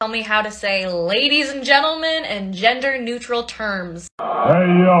Tell me how to say ladies and gentlemen in gender-neutral terms. Hey,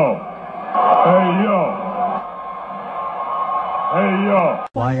 yo. Hey, yo. Hey, yo.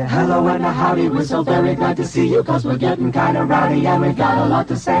 Why, hello and a howdy, we're so very glad to see you, cause we're getting kinda rowdy and we got a lot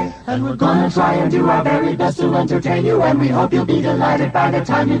to say. And we're gonna try and do our very best to entertain you, and we hope you'll be delighted by the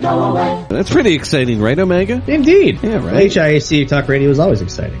time you go away. That's pretty exciting, right, Omega? Indeed. Yeah, right. HIAC Talk Radio is always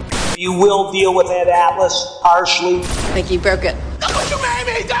exciting. You will deal with Ed Atlas harshly. I think you broke it. Look what you made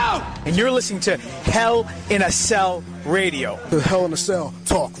me do! And you're listening to Hell in a Cell Radio. The Hell in a Cell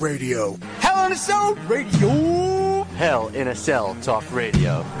Talk Radio. Hell in a Cell Radio. Hell in a Cell Talk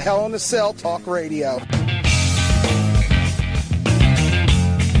Radio. Hell in a Cell Talk Radio.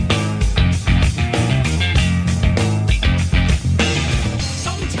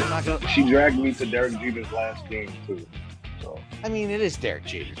 She dragged me to Derek Jeter's last game too. So I mean, it is Derek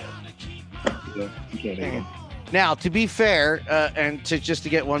Jeter. Yeah, you can't hate him. Now, to be fair, and to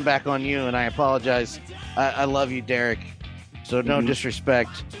get one back on you, and I apologize. I love you, Derek. So no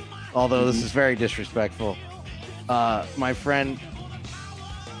disrespect, although this is very disrespectful. My friend,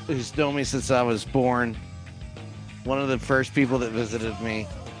 who's known me since I was born, one of the first people that visited me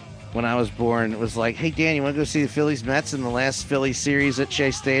when I was born was like, "Hey, Dan, you want to go see the Phillies Mets in the last Phillies series at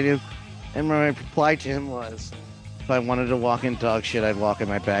Shea Stadium?" And my reply to him was, if I wanted to walk in dog shit, I'd walk in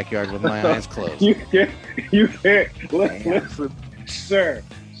my backyard with my eyes closed. You can't. Listen, sir.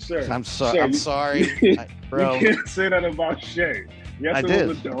 I'm sir, sorry, bro. You can't say that about Shea. Yes, I it did.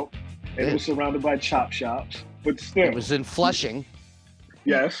 was a dope, and it was surrounded by chop shops, but still. It was in Flushing.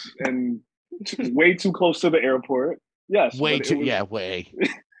 Yes, and way too close to the airport. Yes. Way.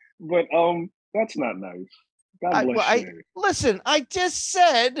 But that's not nice. God bless Shea. Listen, I just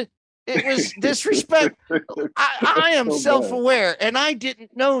said it was disrespect. I am so self-aware, and I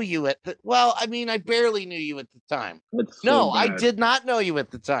didn't know you at the. Well, I mean, I barely knew you at the time. I did not know you at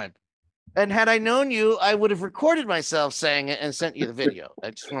the time. And had I known you, I would have recorded myself saying it and sent you the video.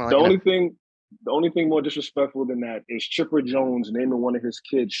 I just want to. The only thing more disrespectful than that is Chipper Jones naming one of his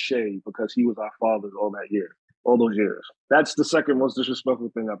kids Shea because he was our father all those years. That's the second most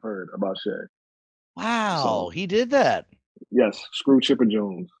disrespectful thing I've heard about Shea. Wow, So, he did that. Yes, screw Chipper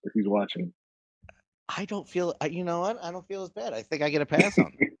Jones if he's watching. I don't feel. You know what? I don't feel as bad. I think I get a pass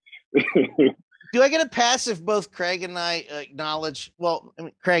on it. Do I get a pass if both Craig and I acknowledge? Well, I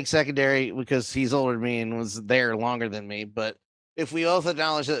mean, Craig secondary because he's older than me and was there longer than me. But if we both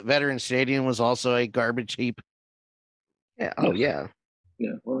acknowledge that Veterans Stadium was also a garbage heap. Yeah. Oh, yeah.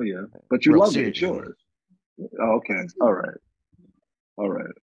 Yeah. Well, yeah. But you love it. It's yours. Oh, okay. All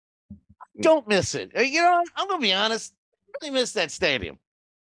right. Don't miss it. You know, I'm going to be honest. I really miss that stadium.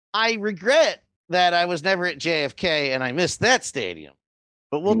 I regret that I was never at JFK and I missed that stadium.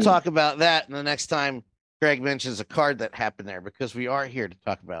 But we'll talk about that the next time Greg mentions a card that happened there, because we are here to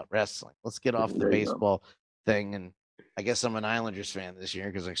talk about wrestling. Let's get off the baseball thing. And I guess I'm an Islanders fan this year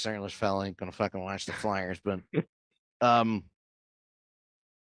because I certainly fell ain't going to fucking watch the Flyers. But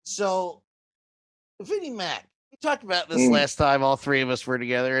so Vinnie Mac, we talked about this last time all three of us were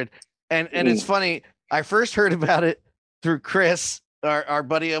together. And it's funny. I first heard about it through Chris, our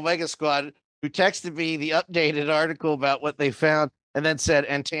buddy Omega Squad, who texted me the updated article about what they found. And then said,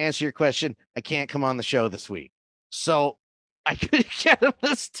 and to answer your question, I can't come on the show this week. So I couldn't get him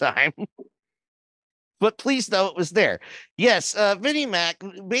this time. But please know it was there. Yes, Vinnie Mac,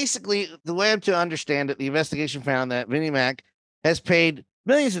 basically, the way I'm to understand it, the investigation found that Vinnie Mac has paid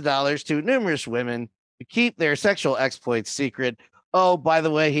millions of dollars to numerous women to keep their sexual exploits secret. Oh, by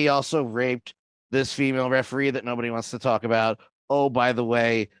the way, he also raped this female referee that nobody wants to talk about. Oh, by the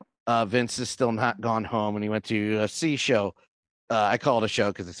way, Vince is still not gone home and he went to a UFC show. I call it a show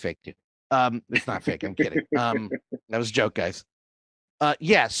because it's fake too. It's not fake. I'm kidding. That was a joke, guys.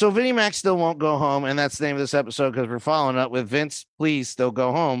 Yeah. So Vinnie Mac still won't go home, and that's the name of this episode because we're following up with Vince. Please still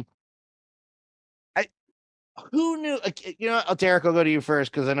go home. Who knew? You know, Derek, I'll go to you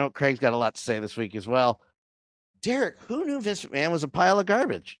first because I know Craig's got a lot to say this week as well. Derek, who knew Vince McMahon was a pile of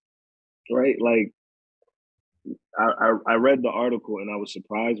garbage? Right. Like, I read the article and I was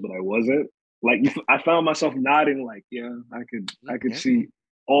surprised, but I wasn't. Like, I found myself nodding, like, yeah, I could see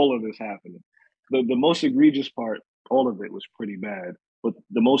all of this happening. The most egregious part, all of it was pretty bad. But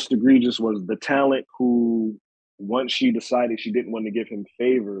the most egregious was the talent who, once she decided she didn't want to give him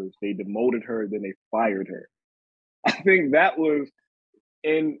favors, they demoted her, then they fired her. I think that was,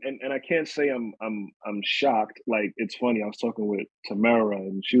 and I can't say I'm shocked. Like, it's funny. I was talking with Tamara,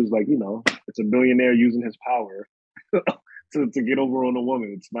 and she was like, you know, it's a billionaire using his power to get over on a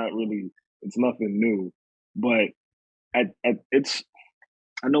woman. It's not really. It's nothing new, but I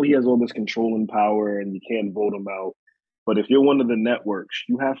know he has all this controlling power and you can't vote him out. But if you're one of the networks,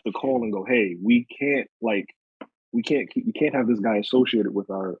 you have to call and go, hey, you can't have this guy associated with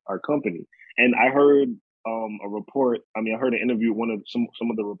our company. And I heard a report. I mean, I heard an interview with some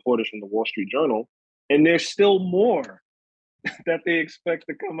of the reporters from the Wall Street Journal, and there's still more that they expect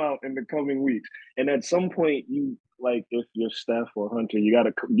to come out in the coming weeks. And at some point, you like if you're Steph or Hunter, you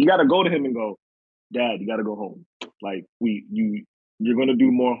gotta go to him and go, Dad, you gotta go home. Like you're gonna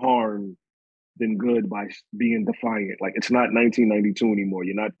do more harm than good by being defiant. Like it's not 1992 anymore.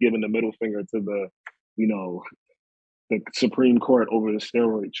 You're not giving the middle finger to you know, the Supreme Court over the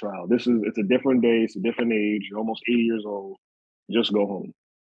steroid trial. It's a different day. It's a different age. You're almost 80 years old. Just go home.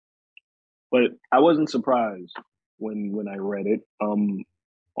 But I wasn't surprised when I read it.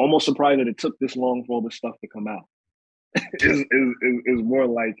 Almost surprised that it took this long for all this stuff to come out. is more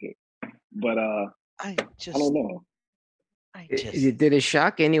like it. But I don't know. Did it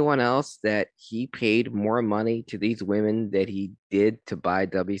shock anyone else that he paid more money to these women that he did to buy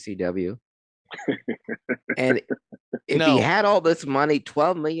WCW? And if he had all this money,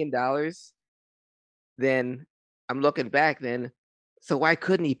 $12 million, then I'm looking back then. So why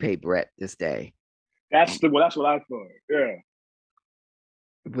couldn't he pay Brett this day? That's what I thought. Yeah.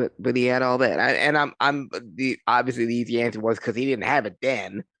 But he had all that. Obviously the easy answer was because he didn't have it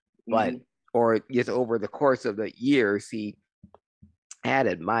then, but or just over the course of the years he had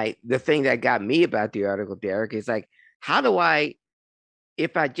it. The thing that got me about the article, Derek, is like, how do I,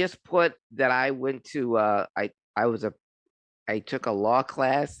 if I just put that I went to I took a law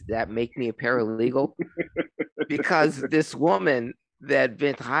class, that make me a paralegal? Because this woman that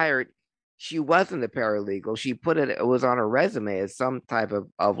Vince hired, she wasn't a paralegal. She it was on her resume as some type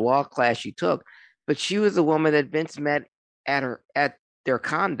of law class she took, but she was a woman that Vince met at their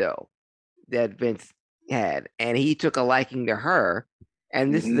condo that Vince had, and he took a liking to her.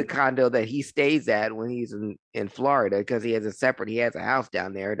 And this is the condo that he stays at when he's in Florida, because he has a house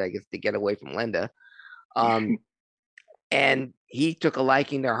down there, I guess, to get away from Linda. And he took a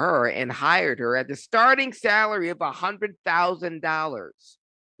liking to her and hired her at the starting salary of $100,000.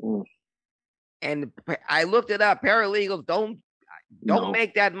 And I looked it up. Paralegals don't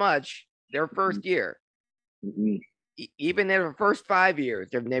make that much their first year. Even in the first 5 years,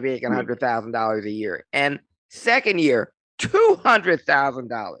 they're making $100,000 a year. And second year,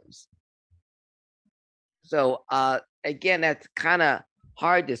 $200,000. So again, that's kind of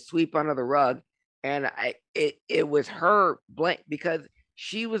hard to sweep under the rug. And it was her blank, because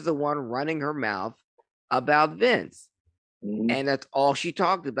she was the one running her mouth about Vince. And that's all she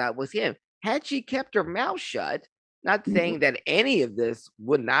talked about was him. Had she kept her mouth shut, not saying that any of this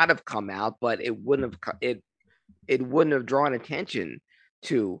would not have come out, but it wouldn't have drawn attention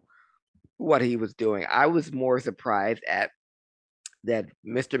to what he was doing. I was more surprised at that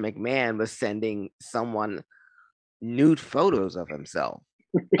Mr. McMahon was sending someone nude photos of himself.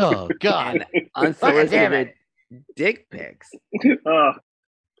 Oh God! And unsolicited dick pics.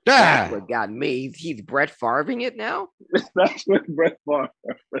 That's what got me. He's Brett Favreing it now. That's what Brett Favre.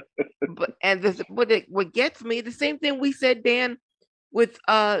 What gets me, the same thing we said, Dan, with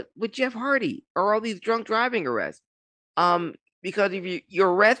Jeff Hardy, or all these drunk driving arrests. Because if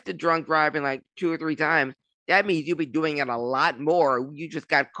you're arrested drunk driving like 2 or 3 times, that means you'll be doing it a lot more. You just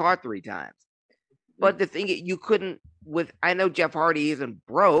got caught 3 times. But the thing, you couldn't, I know Jeff Hardy isn't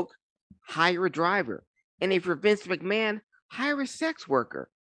broke, hire a driver. And if you're Vince McMahon, hire a sex worker,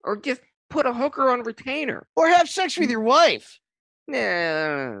 or just put a hooker on retainer, or have sex with your wife.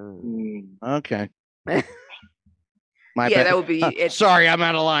 Yeah. Okay. My bad. That would be. Sorry, I'm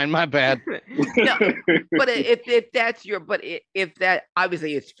out of line. My bad. No, but if that's if that,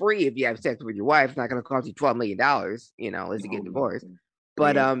 obviously it's free if you have sex with your wife. It's not going to cost you $12 million, unless you get divorced.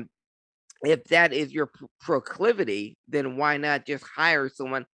 But if that is your proclivity, then why not just hire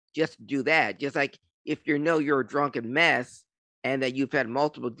someone just to do that? Just like if you're a drunken mess and that you've had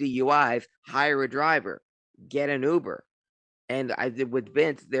multiple DUIs, hire a driver, get an Uber. And I did with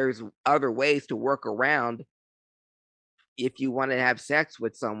Vince, there's other ways to work around. If you want to have sex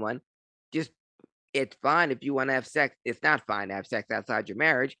with someone, it's fine if you want to have sex. It's not fine to have sex outside your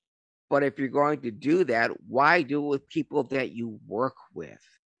marriage. But if you're going to do that, why do it with people that you work with?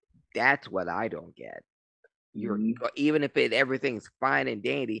 That's what I don't get. Even if everything's fine and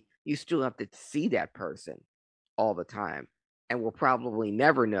dandy, you still have to see that person all the time. And we'll probably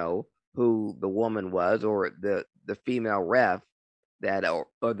never know who the woman was, or the female ref that,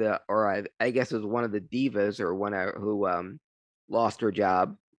 or I guess it was one of the divas, or one who lost her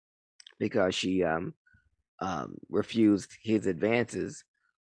job because she refused his advances.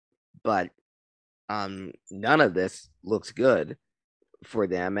 But none of this looks good for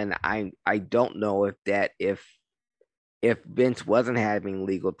them, and I don't know if if Vince wasn't having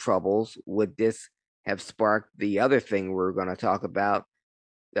legal troubles, would this have sparked the other thing we're going to talk about,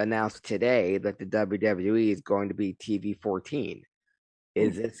 announced today, that the WWE is going to be TV 14?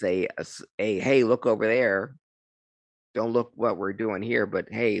 Is this a hey, look over there? Don't look what we're doing here, but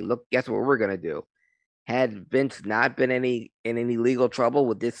hey, look, guess what we're going to do? Had Vince not been in any legal trouble,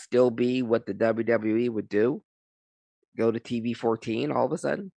 would this still be what the WWE would do? Go to TV 14 all of a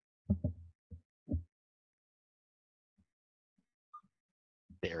sudden?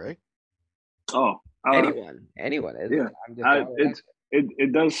 Derek? Oh, anyone. Yeah,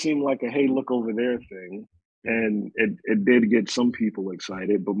 it does seem like a hey, look over there thing, and it did get some people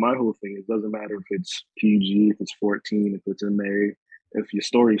excited. But my whole thing, it doesn't matter if it's PG, if it's 14, if it's MA. If your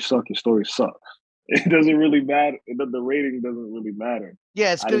story sucks, your story sucks. It doesn't really matter. The rating doesn't really matter.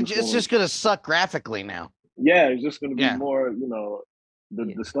 Yeah, it's just gonna suck graphically now. Yeah, it's just gonna be more.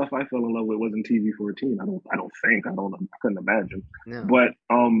 The stuff I fell in love with wasn't TV 14. I couldn't imagine. No. But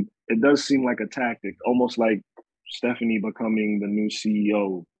it does seem like a tactic, almost like Stephanie becoming the new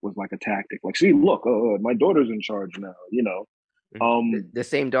CEO was like a tactic. Like, see, look, my daughter's in charge now. The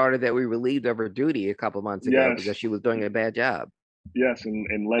same daughter that we relieved of her duty a couple months ago because she was doing a bad job. Yes,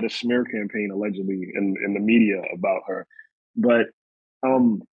 and led a smear campaign allegedly in the media about her. But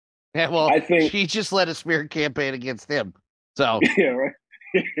yeah, well, I think she just led a smear campaign against him. So yeah, right.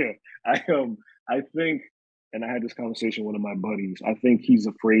 Yeah, I think, and I had this conversation with one of my buddies. I think he's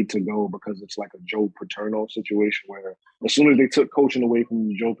afraid to go because it's like a Joe Paterno situation where as soon as they took coaching away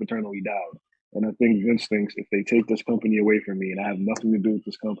from Joe Paterno, he died. And I think Vince thinks if they take this company away from me and I have nothing to do with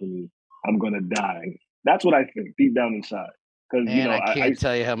this company, I'm gonna die. That's what I think deep down inside. Because I can't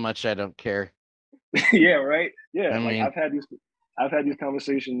tell you how much I don't care. Yeah, right. Yeah, mean, I've had these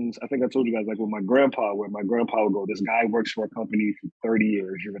conversations. I think I told you guys, like with my grandpa, where my grandpa would go, this guy works for a company for 30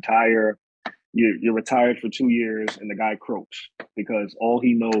 years. You retire, you're retired for 2 years, and the guy croaks because all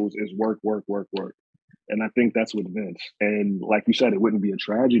he knows is work, work, work, work. And I think that's with Vince. And like you said, it wouldn't be a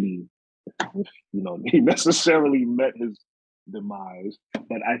tragedy if he necessarily met his demise.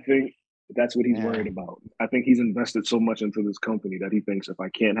 But I think that's what he's worried about. I think he's invested so much into this company that he thinks if I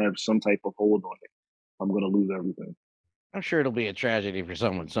can't have some type of hold on it, I'm going to lose everything. I'm sure it'll be a tragedy for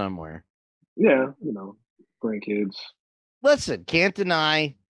someone somewhere. Yeah, grandkids. Listen, can't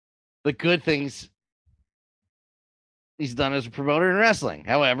deny the good things he's done as a promoter in wrestling.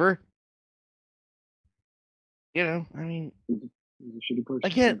 However, I mean,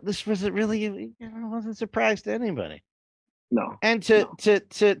 again, this wasn't really, wasn't a surprise to anybody. No. And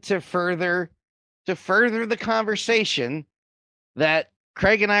to further the conversation that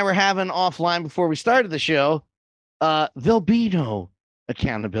Craig and I were having offline before we started the show, there'll be no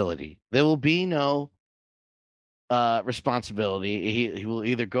accountability. There will be no responsibility. He will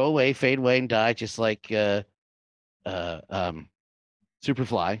either go away, fade away, and die, just like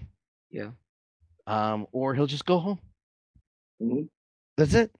Superfly. Yeah. Or he'll just go home. Mm-hmm.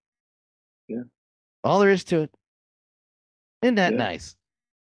 That's it. Yeah. All there is to it. Isn't that nice?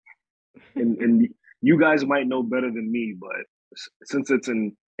 And you guys might know better than me, but since it's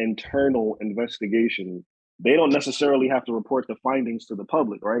an internal investigation, they don't necessarily have to report the findings to the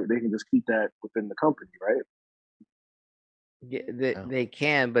public, right? They can just keep that within the company, right? Yeah, they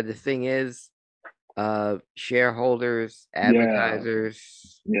can, but the thing is, shareholders,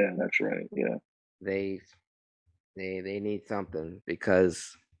 advertisers. Yeah, that's right. Yeah, they need something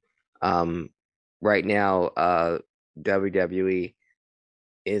because, right now, WWE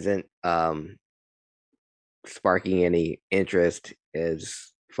isn't sparking any interest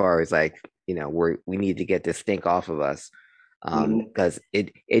as far as like we need to get this stink off of us, because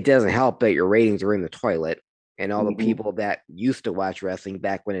it doesn't help that your ratings are in the toilet and all the people that used to watch wrestling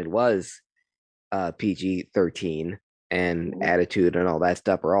back when it was PG-13 and Attitude and all that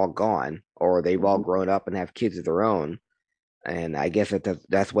stuff are all gone, or they've all grown up and have kids of their own. And I guess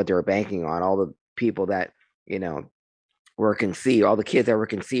that's what they're banking on. All the people that were conceived, all the kids that were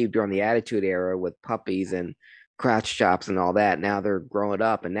conceived during the Attitude Era with puppies and crotch chops and all that, now they're growing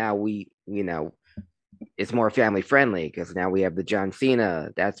up, and now it's more family friendly because now we have the John Cena.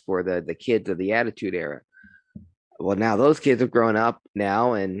 That's for the kids of the Attitude Era. Well, now those kids have grown up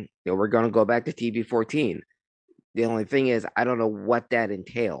now, and we're going to go back to TV 14. The only thing is, I don't know what that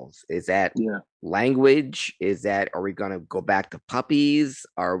entails. Is that language? Are we going to go back to puppies?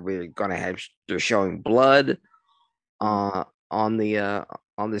 Are we going to have they're showing blood on the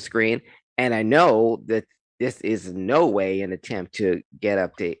screen? And I know that this is in no way an attempt to get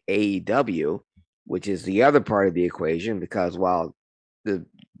up to AEW, which is the other part of the equation, because while the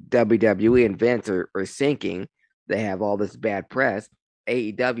WWE and Vince are sinking, they have all this bad press.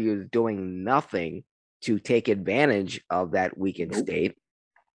 AEW is doing nothing to take advantage of that weakened state.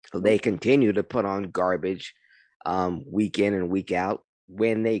 So they continue to put on garbage week in and week out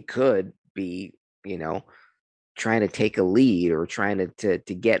when they could be, trying to take a lead or trying to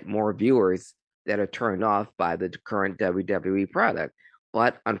get more viewers that are turned off by the current WWE product.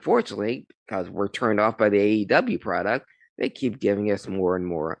 But unfortunately, because we're turned off by the AEW product, they keep giving us more and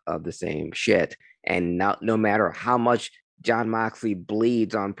more of the same shit. And no matter how much Jon Moxley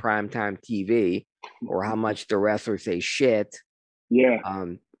bleeds on primetime TV or how much the wrestlers say shit,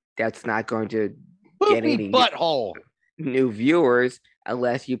 that's not going to get any butthole new viewers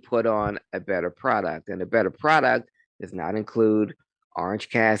unless you put on a better product. And a better product does not include Orange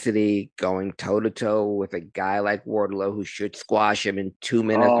Cassidy going toe to toe with a guy like Wardlow who should squash him in 2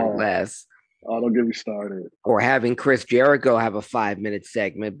 minutes or less. Oh, don't get me started. Or having Chris Jericho have a 5-minute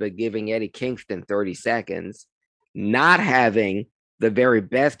segment, but giving Eddie Kingston 30 seconds. Not having the very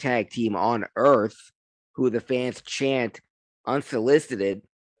best tag team on earth, who the fans chant unsolicited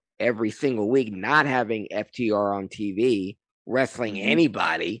every single week, not having FTR on TV, wrestling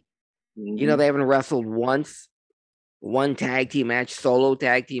anybody. They haven't wrestled once, one tag team match, solo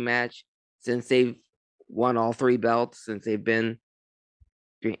tag team match, since they've won all 3 belts, since they've been.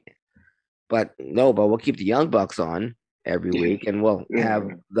 But we'll keep the Young Bucks on every week, and we'll have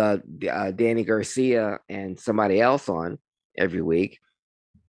the Danny Garcia and somebody else on every week.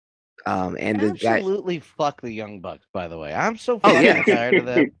 And absolutely fuck the Young Bucks, by the way. I'm so fucking tired of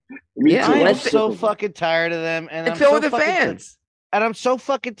them. I'm so fucking tired of them, and so are the fans. And I'm so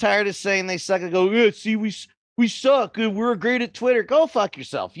fucking tired of saying they suck. And go, see, we suck. We're great at Twitter. Go fuck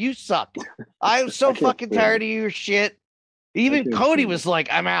yourself. You suck. I'm so fucking tired of your shit. Even Cody was like,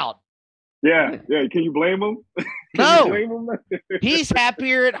 I'm out. Yeah. Can you blame him? No. He's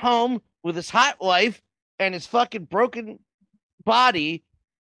happier at home with his hot wife and his fucking broken body,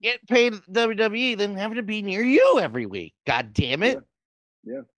 get paid at WWE than having to be near you every week. God damn it.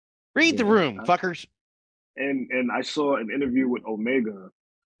 Yeah. Read the room, fuckers. And I saw an interview with Omega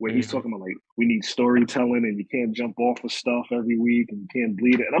where he's talking about, like, we need storytelling and you can't jump off of stuff every week and you can't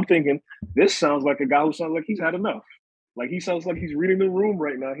bleed it. And I'm thinking, this sounds like a guy who sounds like he's had enough. Like, he sounds like he's reading the room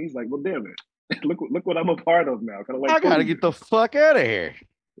right now. He's like, well, damn it. look what I'm a part of now. Kind of like, I gotta get the fuck out of here.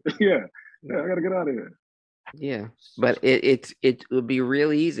 yeah, I gotta get out of here. Yeah, but it would be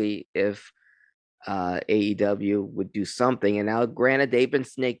real easy if AEW would do something. And now, granted, they've been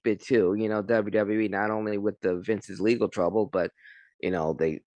snake bit too. WWE, not only with the Vince's legal trouble, but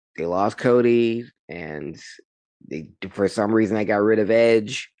they lost Cody, and they, for some reason, they got rid of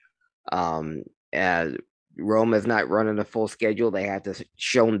Edge. Roma's not running a full schedule. They had to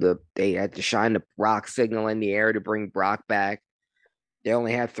shine the Rock signal in the air to bring Brock back. They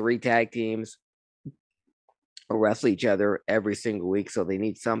only have 3 tag teams who wrestle each other every single week, so they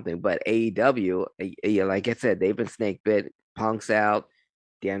need something. But AEW, like I said, they've been snake bit. Punk's out,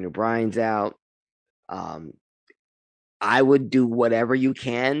 Daniel Bryan's out. I would do whatever you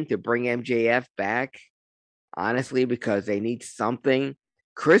can to bring MJF back, honestly, because they need something.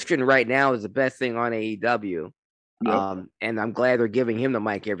 Christian right now is the best thing on AEW. Yep. And I'm glad they're giving him the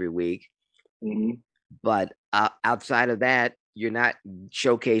mic every week. But outside of that, you're not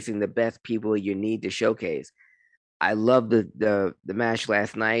showcasing the best people you need to showcase. I love the match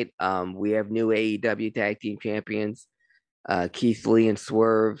last night. We have new AEW tag team champions, Keith Lee and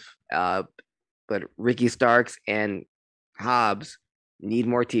Swerve. But Ricky Starks and Hobbs need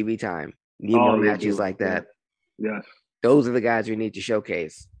more TV time. Need more matches like that. Yes. Those are the guys we need to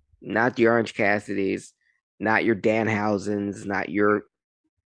showcase, not the Orange Cassidys, not your Danhausens, not your.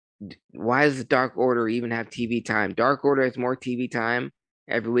 Why does the Dark Order even have TV time? Dark Order has more TV time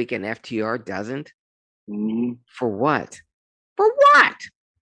every week, and FTR doesn't. For what? For what?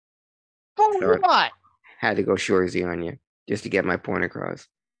 For what? Had to go Shorzy on you just to get my point across.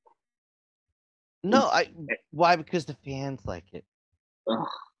 No, why? Because the fans like it. Ugh.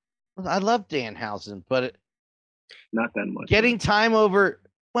 I love Danhausen, but not that much. Getting time over.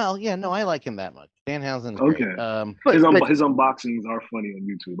 Well, yeah, no, I like him that much. Danhausen's okay. Great. His unboxings are funny on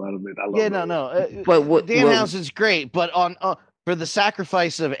YouTube. I admit, I love no. But Danhausen's great, but on for the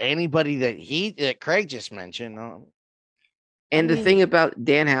sacrifice of anybody that Craig just mentioned. And the thing about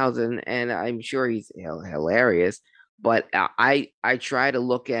Danhausen, and I'm sure he's hilarious, but I try to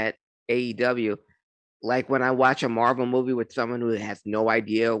look at AEW like when I watch a Marvel movie with someone who has no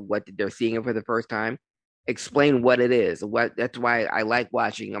idea what they're seeing for the first time. Explain what it is. That's why I like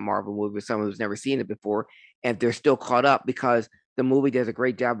watching a Marvel movie with someone who's never seen it before, and they're still caught up because the movie does a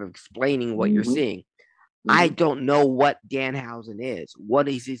great job of explaining what you're seeing. I don't know what Danhausen is. What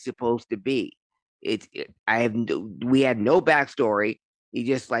is he supposed to be? We had no backstory He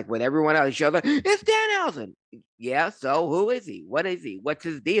just like with everyone else, he shows up. It's Danhausen. Yeah. So who is he? What is he? What's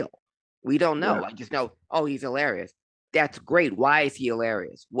his deal? We don't know. Yeah. I just know. Oh, he's hilarious. That's great. Why is he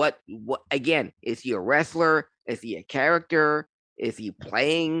hilarious? What? Again? Is he a wrestler? Is he a character? Is he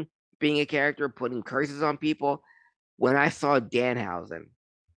playing being a character, putting curses on people? When I saw Danhausen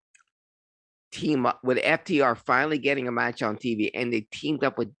team up with FTR finally getting a match on TV, and they teamed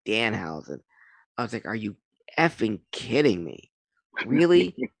up with Danhausen, I was like, "Are you effing kidding me?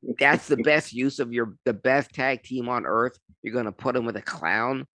 Really? That's the best use of the best tag team on earth? You're gonna put him with a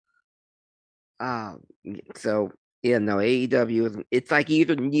clown?" So yeah, no, AEW is it's like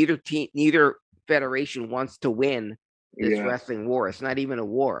neither federation wants to win this Yeah. wrestling war. It's not even a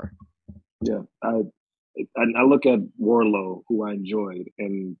war. Yeah. I look at Warlow, who I enjoyed,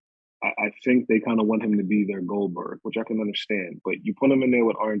 and I think they kind of want him to be their Goldberg, which I can understand. But you put him in there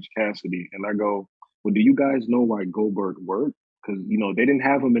with Orange Cassidy, and I go, well, do you guys know why Goldberg worked? Because they didn't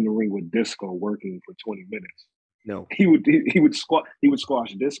have him in the ring with Disco working for 20 minutes. No, he would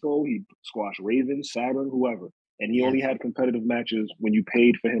squash Disco, he'd squash Raven, Saturn, whoever, and he only had competitive matches when you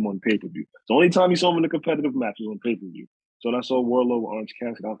paid for him on pay per view. The only time you saw him in the competitive matches on pay per view. So when I saw Warlow with Orange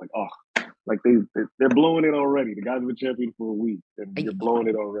Cassidy, I was like, oh, like they're blowing it already. The guy's been champion for a week, and you're blowing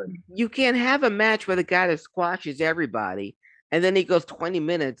it already. You can't have a match where the guy that squashes everybody, and then he goes 20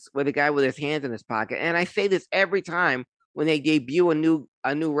 minutes with a guy with his hands in his pocket. And I say this every time when they debut a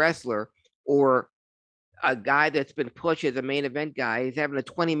new wrestler or a guy that's been pushed as a main event guy. He's having a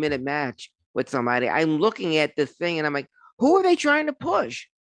 20-minute match with somebody. I'm looking at this thing and I'm like, who are they trying to push?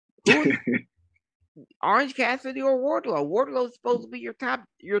 Orange Cassidy or Wardlow? Wardlow is supposed to be your top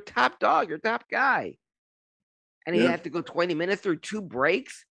dog, your top guy. And he has to go 20 minutes through 2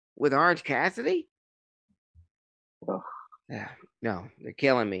 breaks with Orange Cassidy? Oh. Yeah, no, they're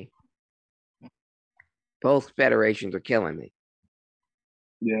killing me. Both federations are killing me.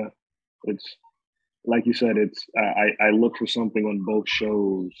 Yeah, it's like you said. It's I look for something on both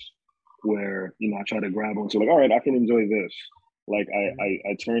shows where I try to grab onto like, all right, I can enjoy this. Like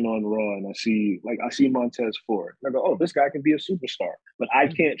I turn on Raw and I see Montez Ford. And I go, oh, this guy can be a superstar, but I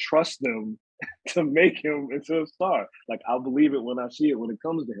can't trust them to make him into a star. Like I'll believe it when I see it when it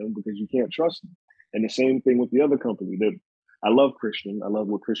comes to him because you can't trust him. And the same thing with the other company. That I love Christian. I love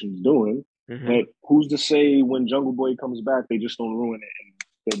what Christian's doing. Mm-hmm. But who's to say when Jungle Boy comes back, they just don't ruin it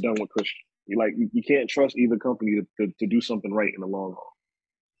and they're done with Christian? You can't trust either company to do something right in the long haul.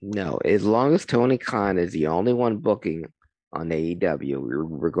 No, as long as Tony Khan is the only one booking on AEW,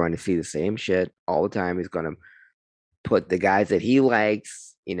 we're going to see the same shit all the time. He's going to put the guys that he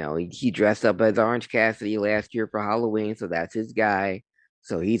likes. He dressed up as Orange Cassidy last year for Halloween, so that's his guy.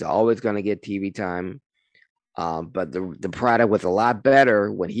 So he's always going to get TV time. But the product was a lot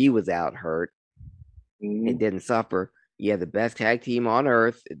better when he was out hurt. Mm-hmm. It didn't suffer. You have the best tag team on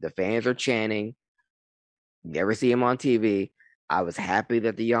earth. The fans are chanting. You never see him on TV. I was happy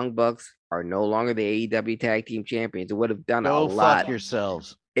that the Young Bucks are no longer the AEW tag team champions. It would have done a lot. Fuck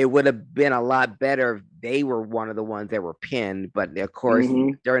yourselves. It would have been a lot better if they were one of the ones that were pinned, but of course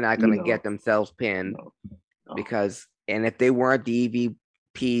they're not going to get themselves pinned because, and if they weren't the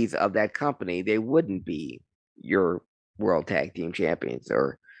EVPs of that company, they wouldn't be your world tag team champions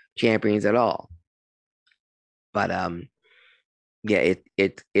or champions at all. But yeah,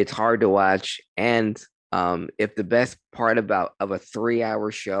 it's hard to watch. And if the best part of a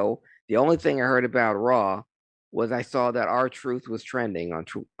 3-hour show, the only thing I heard about Raw was I saw that R-Truth was trending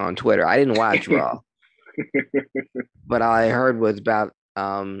on Twitter. I didn't watch Raw, but all I heard was about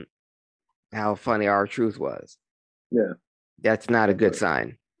how funny R-Truth was. Yeah, that's not a good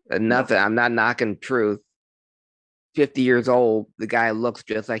sign. Nothing. I'm not knocking Truth. 50 years old, the guy looks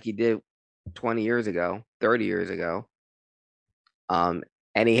just like he did 20 years ago, 30 years ago. And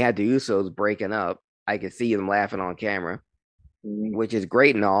he had the Usos breaking up. I could see them laughing on camera, which is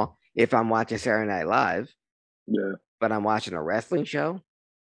great and all if I'm watching Saturday Night Live. Yeah. But I'm watching a wrestling show?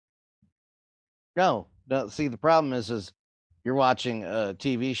 No. See, the problem is you're watching a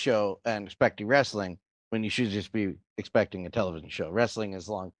TV show and expecting wrestling when you should just be expecting a television show. Wrestling is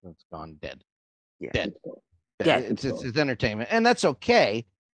long since gone dead. Yeah. Dead. Dead. It's entertainment, and that's okay.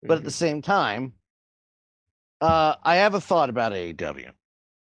 But at the same time, I have a thought about AEW.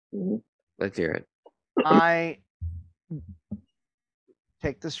 Let's hear it. I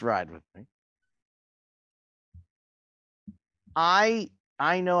take this ride with me. I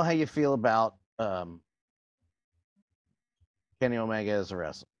know how you feel about Kenny Omega as a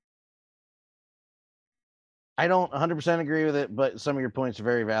wrestler. I don't 100% agree with it, but some of your points are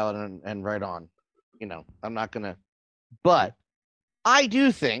very valid and right on. I'm not going to. But I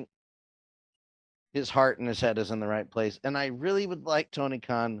do think his heart and his head is in the right place. And I really would like Tony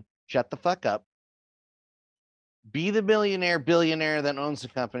Khan shut the fuck up, be the billionaire that owns the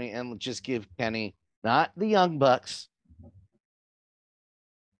company, and just give Kenny, not the Young Bucks.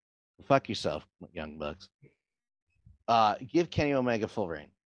 Fuck yourself, Young Bucks. Give Kenny Omega full reign.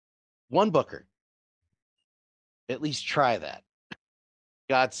 One booker. At least try that.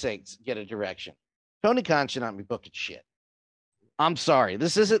 God's sakes, get a direction. Tony Khan should not be booking shit. I'm sorry.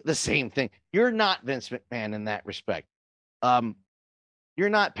 This isn't the same thing. You're not Vince McMahon in that respect. You're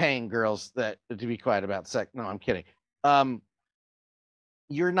not paying girls that to be quiet about sex. No, I'm kidding.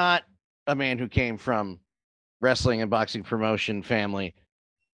 You're not a man who came from wrestling and boxing promotion family,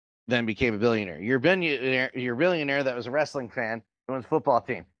 then became a billionaire. You're a billionaire that was a wrestling fan who owns a football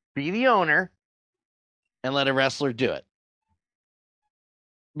team. Be the owner and let a wrestler do it.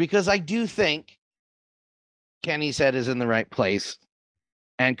 Because I do think Kenny's head is in the right place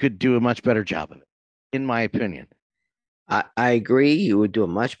and could do a much better job of it, in my opinion. I agree. You would do a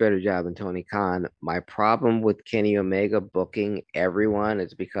much better job than Tony Khan. My problem with Kenny Omega booking everyone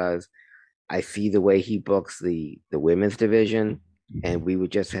is because I see the way he books the women's division, and we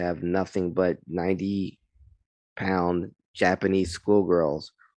would just have nothing but 90-pound Japanese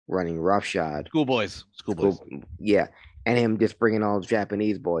schoolgirls running roughshod. Schoolboys. Yeah. And him just bringing all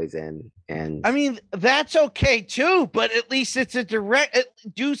Japanese boys in. And I mean, that's okay too, but at least it's a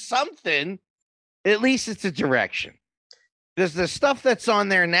do something. At least it's a direction. Because the stuff that's on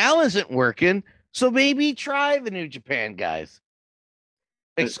there now isn't working. So maybe try the New Japan guys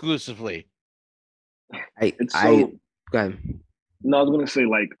exclusively. Go ahead. No, I was gonna say,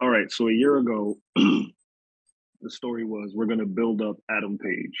 like, all right, so a year ago, the story was we're gonna build up Adam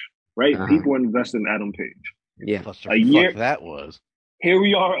Page, right? People invest in Adam Page. Yeah. A year that was. Here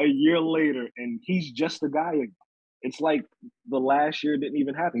we are a year later, and he's just a guy again. It's like the last year didn't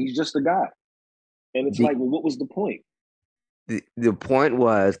even happen. He's just a guy. And it's like, well, what was the point? The point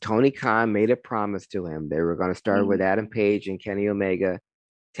was Tony Khan made a promise to him. They were going to start with Adam Page and Kenny Omega,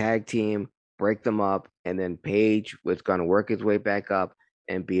 tag team, break them up, and then Page was going to work his way back up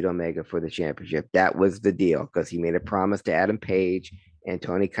and beat Omega for the championship. That was the deal because he made a promise to Adam Page, and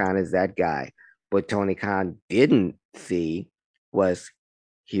Tony Khan is that guy. What Tony Khan didn't see was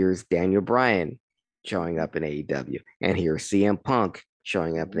here's Daniel Bryan showing up in AEW, and here's CM Punk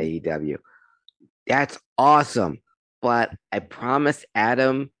showing up in AEW. That's awesome. But I promised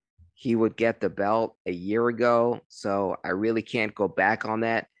Adam he would get the belt a year ago, so I really can't go back on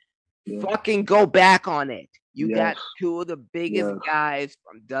that. Yeah. Fucking go back on it. You got two of the biggest guys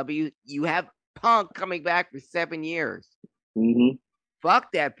from W. You have Punk coming back for 7 years.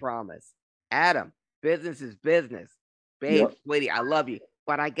 Fuck that promise. Adam, business is business. Babe, sweetie, I love you.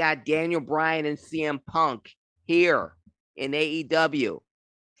 But I got Daniel Bryan and CM Punk here in AEW.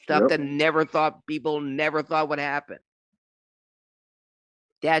 Stuff that people never thought would happen.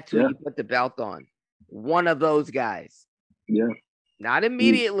 That's who you put the belt on. One of those guys. Yeah. Not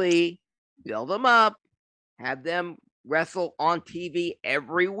immediately. Build them up. Have them wrestle on TV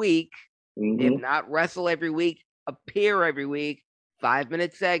every week. If not wrestle every week, appear every week.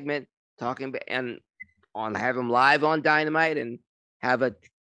 5-minute segment talking and have them live on Dynamite and have an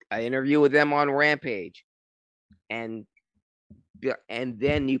interview with them on Rampage. And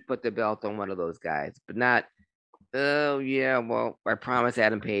then you put the belt on one of those guys, but not, oh yeah, well, I promised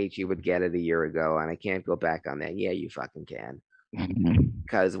Adam Page he would get it a year ago, and I can't go back on that. Yeah, you fucking can,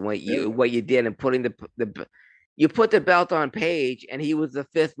 because what you did in putting you put the belt on Page, and he was the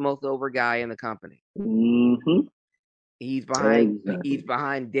 5th most over guy in the company. He's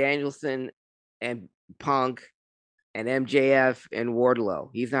behind Danielson and Punk and MJF and Wardlow.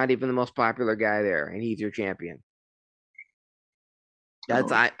 He's not even the most popular guy there, and he's your champion.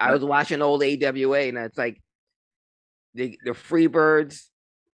 I was watching old AWA, and it's like the Freebirds,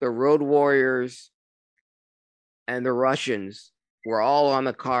 the Road Warriors, and the Russians were all on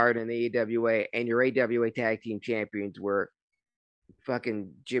the card in the AWA, and your AWA tag team champions were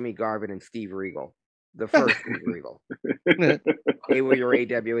fucking Jimmy Garvin and Steve Regal, the first Steve Regal. They were your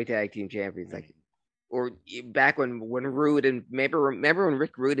AWA tag team champions, like, or back when Rude and remember when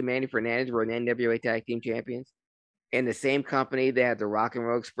Rick Rude and Manny Fernandez were an NWA tag team champions. In the same company, they had the Rock and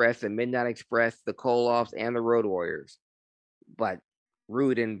Roll Express, the Midnight Express, the Koloffs, and the Road Warriors. But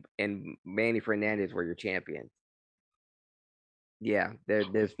Rude and Manny Fernandez were your champions. Yeah,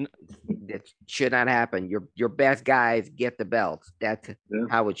 that should not happen. Your best guys get the belts. That's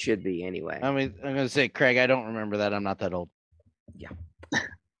how it should be anyway. I mean, I'm going to say, Craig, I don't remember that. I'm not that old. Yeah,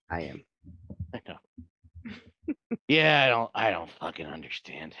 I am. I know. Yeah, I don't fucking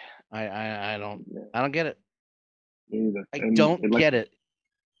understand. I don't get it. Either. I don't get it.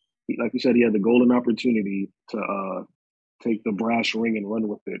 like you said, he had the golden opportunity to take the brass ring and run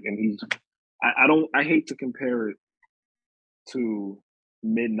with it. And I hate to compare it to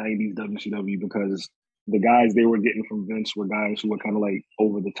mid '90s WCW because the guys they were getting from Vince were guys who were kind of like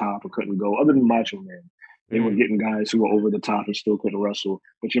over the top and couldn't go. Other than Macho Man, they were getting guys who were over the top and still couldn't wrestle.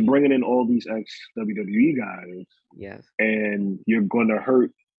 But you're bringing in all these ex WWE guys, yes, and you're going to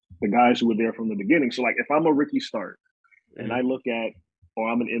hurt the guys who were there from the beginning. So like, if I'm a Ricky Stark and I look at, or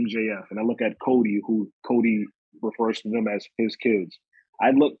I'm an MJF and I look at Cody, who Cody refers to them as his kids, I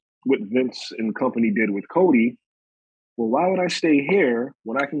look what Vince and company did with Cody. Well, why would I stay here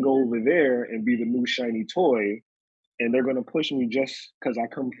when I can go over there and be the new shiny toy? And they're going to push me just because I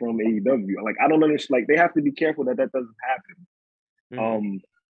come from AEW. Like, I don't understand. Like, they have to be careful that that doesn't happen.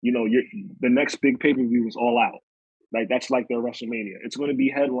 You know, the next big pay-per-view is All Out. Like, that's like their WrestleMania. It's going to be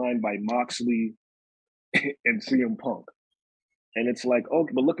headlined by Moxley and CM Punk. And it's like,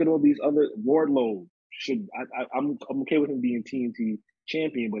 okay, but look at all these other Wardlow. I'm okay with him being TNT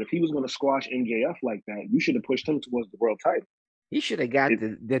champion, but if he was going to squash MJF like that, you should have pushed him towards the world title. He should have got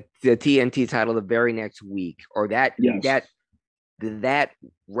the TNT title the very next week, or that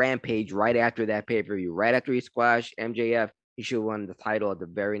Rampage right after that pay-per-view, right after he squashed MJF. He should have won the title at the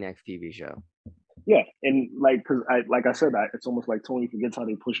very next TV show. Yeah, and because I said, it's almost like Tony forgets how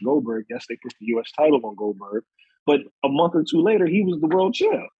they push Goldberg. Yes, they pushed the U.S. title on Goldberg, but a month or two later, he was the world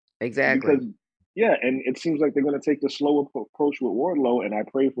champ. Exactly. Because and it seems like they're going to take the slower approach with Wardlow, and I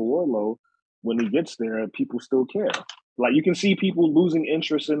pray for Wardlow when he gets there, people still care. Like, you can see people losing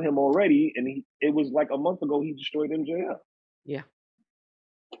interest in him already, and it was like a month ago he destroyed MJF. Yeah,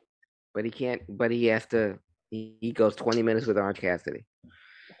 but he can't. But he has to. He goes 20 minutes with Orange Cassidy.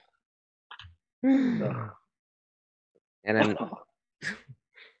 And then,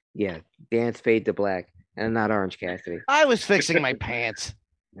 dance fade to black, and not Orange Cassidy. I was fixing my pants.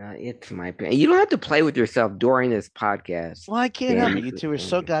 It's my pants. You don't have to play with yourself during this podcast. Well, I can't help it. You two are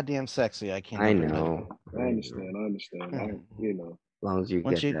so goddamn sexy. I can't. I know. I understand. You know, as long as you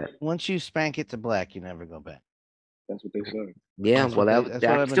get that. Once you spank it to black, you never go back. That's what they say. Yeah,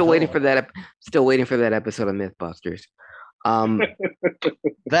 I'm still waiting for that. Still waiting for that episode of MythBusters.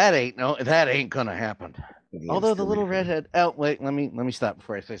 That ain't gonna happen. Although the little redhead. Oh wait, let me stop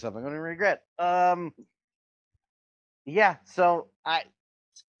before I say something I'm gonna regret. Yeah. So I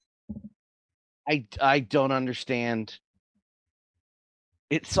don't understand.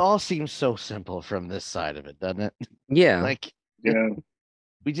 It all seems so simple from this side of it, doesn't it? Yeah.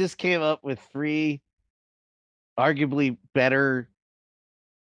 We just came up with 3 arguably better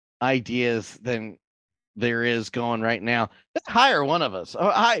ideas than there is going right now. Let's hire one of us.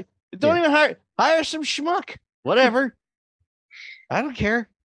 Don't even hire some schmuck. Whatever. I don't care.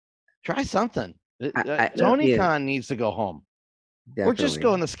 Try something. Tony Khan needs to go home. Definitely. Or just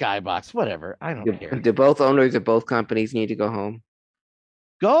go in the skybox. Whatever. I don't care. Do both owners of both companies need to go home?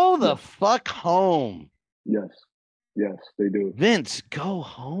 Go the fuck home. Yes, they do. Vince, go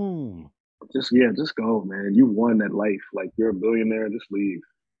home. Just go, man. You won that life. Like, you're a billionaire. Just leave.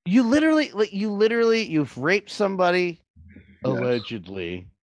 You've raped somebody, allegedly.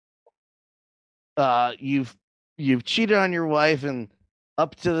 You've cheated on your wife and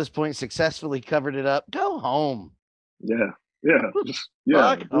up to this point successfully covered it up. Go home. Yeah.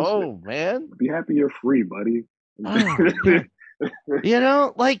 Oh, man. Be happy you're free, buddy. You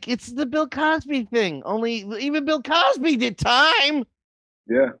know, like, it's the Bill Cosby thing. Only even Bill Cosby did time.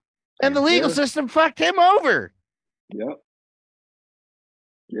 Yeah. And the legal system fucked him over. Yep.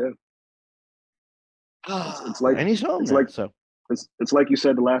 Yeah. It's like, and he's home now, so it's like you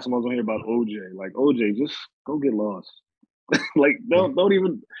said the last time I was on here about OJ. Like, OJ, just go get lost. Like, don't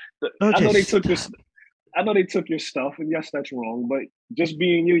even. I know they took this. I know they took your stuff, and yes, that's wrong. But just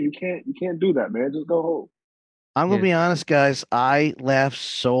being you can't do that, man. Just go home. I'm gonna be honest, guys. I laughed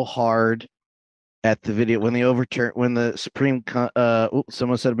so hard at the video when the Supreme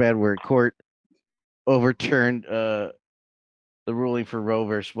someone said a bad word, court overturned the ruling for Roe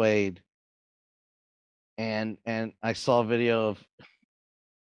versus Wade. And I saw a video of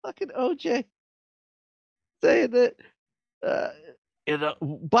fucking OJ saying that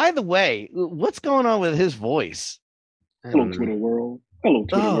by the way, what's going on with his voice? Hello, Twitter world. Hello,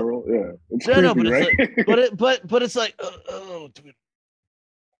 Twitter world. Yeah, it's creepy, right? But it's like,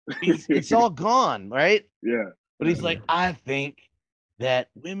 it's all gone, right? Yeah. But he's like, I think that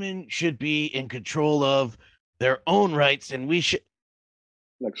women should be in control of their own rights, and we should.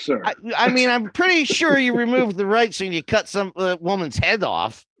 Like, sir. I mean, I'm pretty sure you removed the rights when you cut some woman's head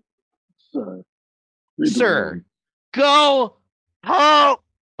off. Sir, go home.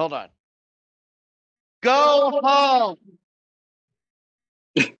 Hold on. Go home.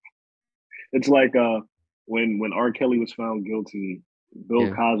 It's like when R. Kelly was found guilty,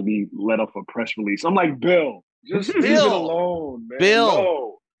 Bill Cosby let off a press release. I'm like, Bill, just leave it alone, man. Bill,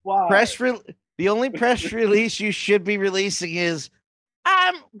 no. Why? The only press release you should be releasing is,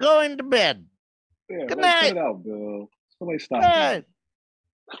 I'm going to bed. Yeah, Good like, night. cut it out, Bill. Somebody stop.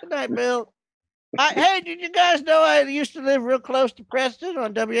 Good night, Bill. Hey, did you guys know I used to live real close to Preston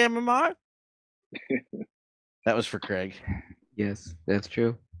on WMMR? That was for Craig. Yes, that's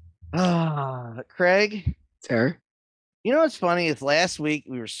true. Craig. Sir. You know what's funny is last week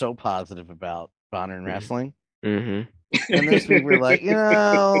we were so positive about modern wrestling. Mm-hmm. And this week we're like,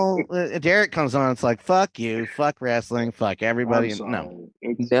 Derek comes on. It's like, fuck you, fuck wrestling, fuck everybody. No,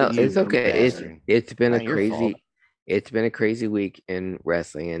 it's okay. It's been a crazy week in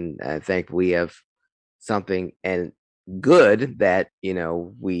wrestling, and I think we have something and good that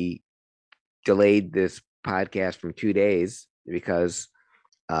we delayed this podcast from 2 days because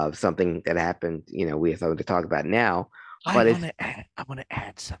of something that happened. We have something to talk about now. I want to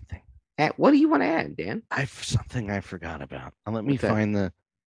add something. What do you want to add, Dan? Something I forgot about. Let me find the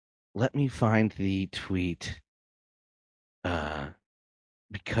tweet.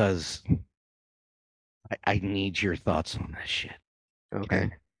 Because I need your thoughts on this shit. Okay.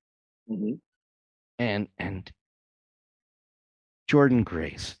 Mm-hmm. And Jordan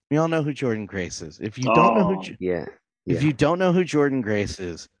Grace. We all know who Jordan Grace is. If you don't know who if you don't know who Jordan Grace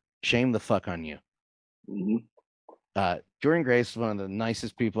is, shame the fuck on you. Mm-hmm. Jordan Grace is one of the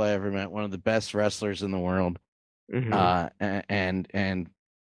nicest people I ever met, one of the best wrestlers in the world. Mm-hmm. And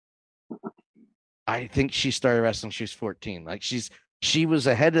I think she started wrestling she was 14. Like she was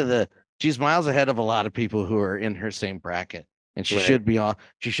she's miles ahead of a lot of people who are in her same bracket. And she should be on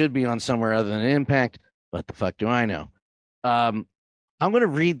somewhere other than Impact. What the fuck do I know? I'm gonna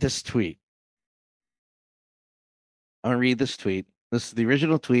read this tweet. This is the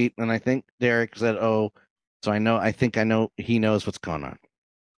original tweet, and I think Derek said, "Oh," so I think I know he knows what's going on.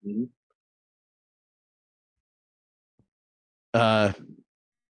 Mm-hmm.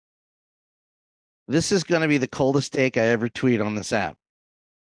 This is gonna be the coldest take I ever tweet on this app,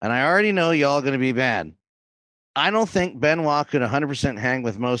 and I already know y'all gonna be mad. I don't think Benoit could 100% hang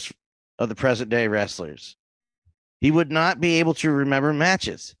with most of the present day wrestlers. He would not be able to remember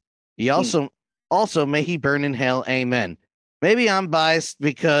matches. He also may he burn in hell. Amen. Maybe I'm biased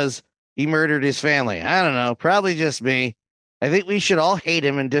because he murdered his family. I don't know. Probably just me. I think we should all hate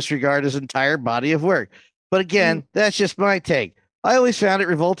him and disregard his entire body of work. But again, that's just my take. I always found it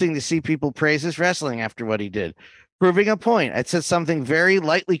revolting to see people praise his wrestling after what he did. Proving a point, I said something very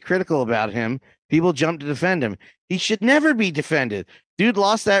lightly critical about him. People jumped to defend him. He should never be defended. Dude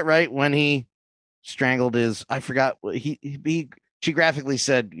lost that right when he strangled his, I forgot what she graphically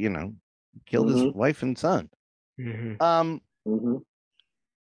said, killed his wife and son.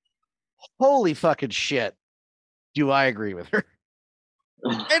 Holy fucking shit. Do I agree with her?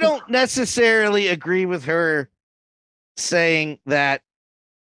 I don't necessarily agree with her saying that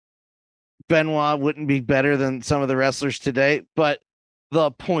Benoit wouldn't be better than some of the wrestlers today, but the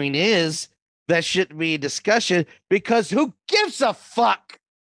point is that shouldn't be a discussion because who gives a fuck?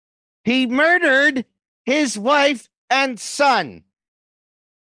 He murdered his wife and son.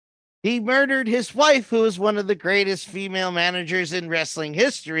 He murdered his wife, who is one of the greatest female managers in wrestling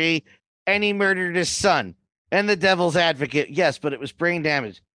history, and he murdered his son. And the devil's advocate, yes, but it was brain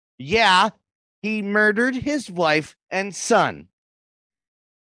damage. Yeah, he murdered his wife and son.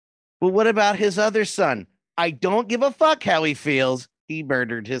 But what about his other son? I don't give a fuck how he feels. He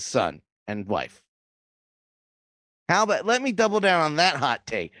murdered his son and wife. How about, let me double down on that hot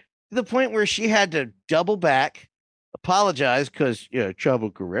take to the point where she had to double back, apologize because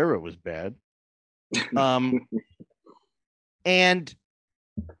Chavo Guerrero was bad, and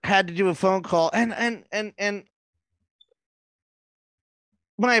had to do a phone call. And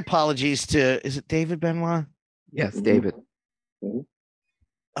my apologies to, is it David Benoit? Yes, David.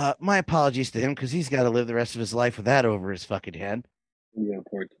 My apologies to him because he's got to live the rest of his life with that over his fucking head. Yeah,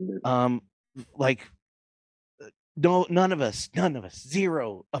 poor kid. Like, no, none of us,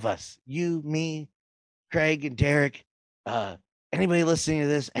 zero of us, you, me, Craig, and Derek, anybody listening to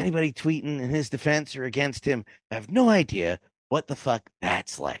this, anybody tweeting in his defense or against him, have no idea what the fuck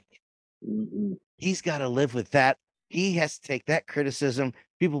that's like. He's got to live with that. He has to take that criticism.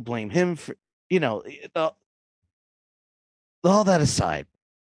 People blame him for, all that aside,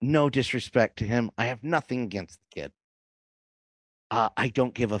 no disrespect to him. I have nothing against the kid. I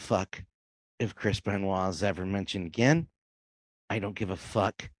don't give a fuck if Chris Benoit is ever mentioned again. I don't give a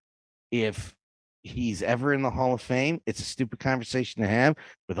fuck if he's ever in the Hall of Fame. It's a stupid conversation to have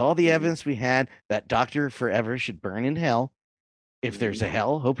with all the evidence we had that Dr. Forever should burn in hell. If there's a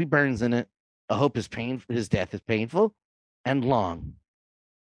hell, hope he burns in it. I hope his death is painful and long.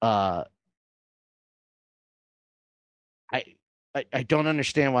 I don't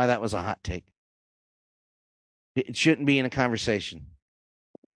understand why that was a hot take. It shouldn't be in a conversation.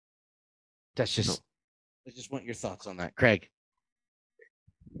 I just want your thoughts on that, Craig.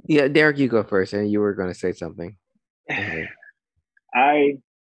 Yeah, Derek, you go first, and you were going to say something.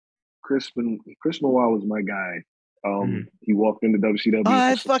 Chris Benoit was my guy. He walked into WCW.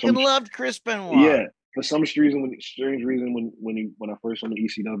 I fucking loved Chris Benoit. Yeah, for some strange reason, when I first saw him in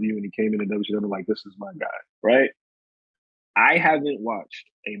ECW and he came into WCW, like, this is my guy, right? I haven't watched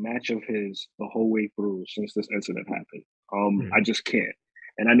a match of his the whole way through since this incident happened. I just can't.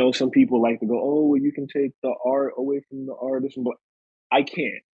 And I know some people like to go, "Oh, well, you can take the art away from the artist," but I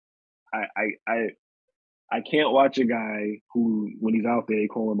can't. I can't watch a guy who, when he's out there, they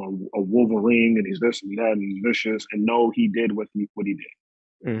call him a Wolverine and he's this and that and he's vicious, and know he did what he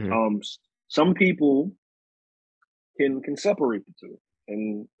did. Some people can separate the two,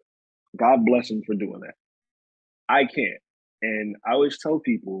 and God bless him for doing that. I can't. And I always tell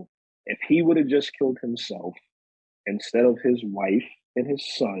people, if he would have just killed himself instead of his wife and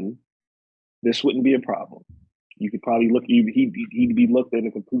his son, this wouldn't be a problem. You could probably he'd be looked at in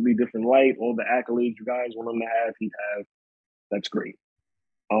a completely different light. All the accolades you guys want him to have, he'd have. That's great.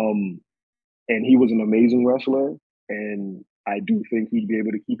 And he was an amazing wrestler, and I do think he'd be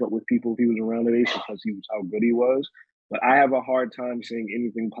able to keep up with people if he was around that age because he was how good he was. But I have a hard time saying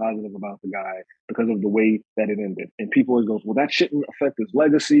anything positive about the guy because of the way that it ended. And people always go, well, that shouldn't affect his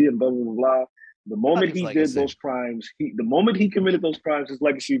legacy and blah, blah, blah, blah. The moment he did those crimes, the moment he committed those crimes, his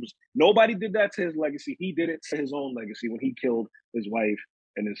legacy was, nobody did that to his legacy. He did it to his own legacy when he killed his wife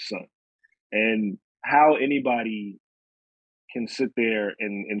and his son. And how anybody can sit there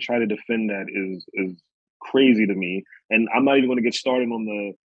and try to defend that is crazy to me. And I'm not even going to get started on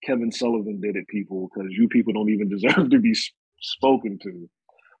the Kevin Sullivan did it people, because you people don't even deserve to be spoken to.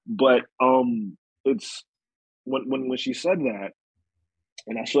 But it's when she said that,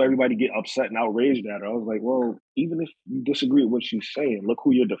 and I saw everybody get upset and outraged at her, I was like, well, even if you disagree with what she's saying, look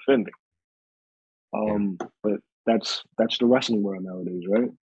who you're defending. But that's the wrestling world nowadays, right?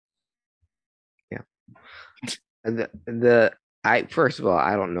 Yeah. First of all,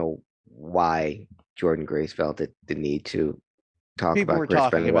 I don't know why Jordan Grace felt the need to talk People about were Chris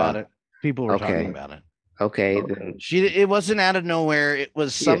talking Benoit. about it. People were talking about it. Okay. It wasn't out of nowhere. It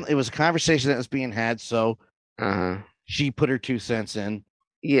was it was a conversation that was being had. So she put her 2 cents in.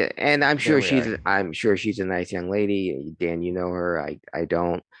 Yeah, and I'm sure she's a nice young lady. Dan, you know her. I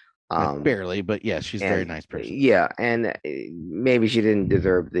don't. Barely, but yes, she's a very nice person. Yeah, and maybe she didn't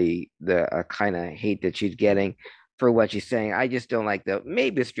deserve the kind of hate that she's getting for what she's saying. I just don't like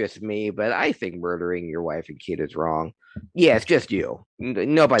maybe it's just me, but I think murdering your wife and kid is wrong. Yeah, it's just you.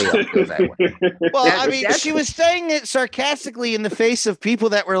 Nobody else goes that way. Well, she was saying it sarcastically in the face of people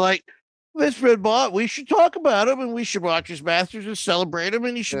that were like, this Red Bot, we should talk about him and we should watch his masters and celebrate him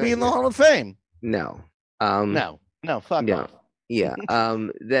and he should be in the Hall of Fame. No. No, fuck off. Yeah.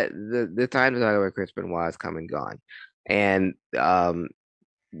 That the time that I where Chris Benoit has come and gone. And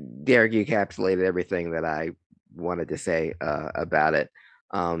Derek encapsulated everything that I wanted to say about it.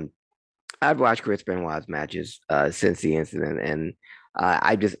 I've watched Chris Benoit's matches since the incident, and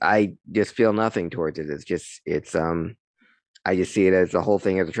I just feel nothing towards it. I just see it as the whole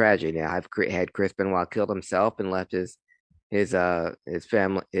thing as a tragedy. Now I've had Chris Benoit killed himself and left his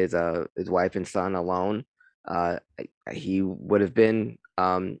family, his wife and son alone. He would have been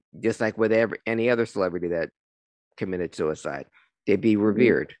just like with any other celebrity that committed suicide. They'd be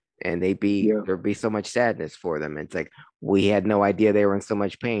revered, and there'd be so much sadness for them. It's like we had no idea they were in so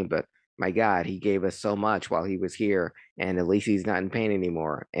much pain, but my God, he gave us so much while he was here, and at least he's not in pain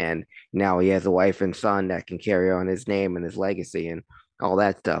anymore. And now he has a wife and son that can carry on his name and his legacy and all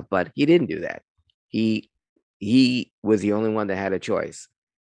that stuff. But he didn't do that. He was the only one that had a choice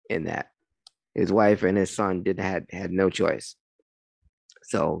in that. His wife and his son had no choice.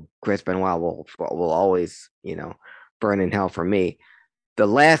 So Chris Benoit will always, burn in hell for me. The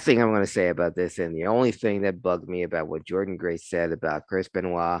last thing I'm going to say about this, and the only thing that bugged me about what Jordan Grace said about Chris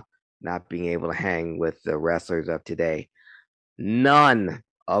Benoit not being able to hang with the wrestlers of today, none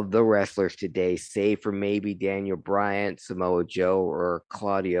of the wrestlers today, save for maybe Daniel Bryan, Samoa Joe, or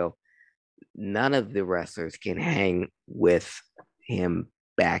Claudio, none of the wrestlers can hang with him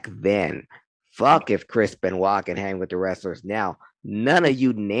back then. Fuck if Chris Benoit can hang with the wrestlers now. None of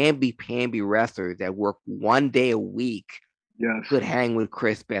you namby-pamby wrestlers that work one day a week could hang with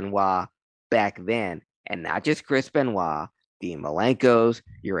Chris Benoit back then. And not just Chris Benoit, Dean Malenkos,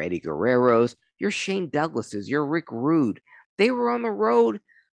 your Eddie Guerreros, your Shane Douglases, your Rick Rude. They were on the road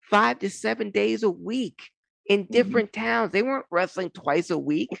 5 to 7 days a week in different towns. They weren't wrestling twice a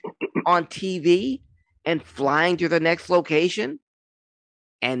week on TV and flying to the next location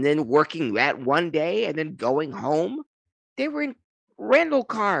and then working that one day and then going home. They were in rental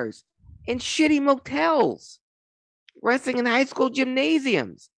cars, in shitty motels, wrestling in high school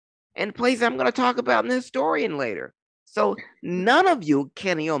gymnasiums, and places I'm going to talk about in the historian later. So none of you,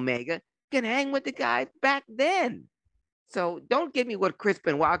 Kenny Omega, can hang with the guys back then. So don't give me what Chris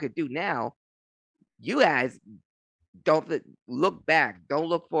Benoit could do now. You guys don't look back. Don't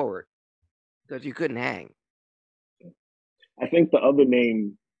look forward because you couldn't hang. I think the other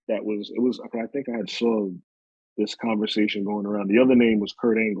name that was, I think I had saw this conversation going around. The other name was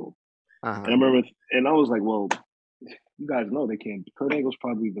Kurt Angle. And I remember, and I was like, well, you guys know they can't. Kurt Angle's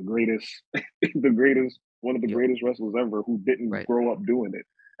probably the greatest, one of the greatest wrestlers ever who didn't grow up doing it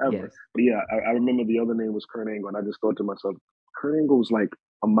ever. Yes. But yeah, I remember the other name was Kurt Angle, and I just thought to myself, Kurt Angle was like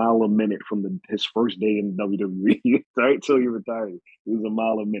a mile a minute from his first day in WWE, right? Till he retired. He was a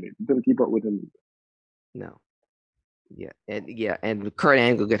mile a minute. You couldn't keep up with him. No. And Kurt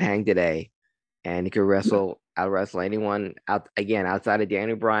Angle could hang today, and he could out wrestle anyone outside of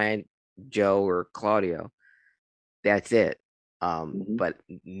Daniel Bryan, Joe, or Claudio. That's it. But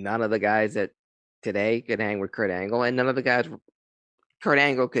none of the guys that today could hang with Kurt Angle, and none of the guys Kurt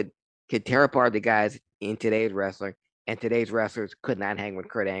Angle could tear apart the guys in today's wrestling, and today's wrestlers could not hang with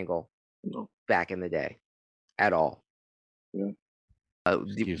Kurt Angle back in the day at all. Yeah.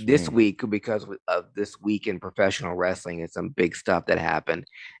 This week, because of this week in professional wrestling, and some big stuff that happened,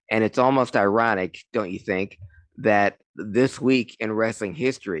 and it's almost ironic, don't you think, that this week in wrestling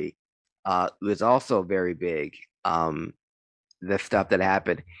history was also very big. The stuff that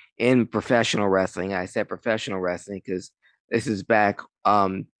happened in professional wrestling. I said professional wrestling because this is back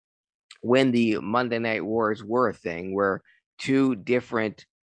when the Monday Night Wars were a thing, where two different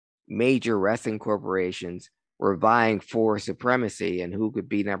major wrestling corporations were vying for supremacy and who could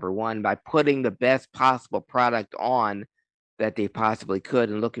be number one by putting the best possible product on that they possibly could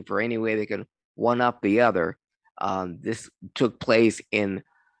and looking for any way they could one up the other. This took place in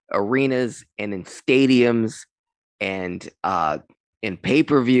arenas and in stadiums and in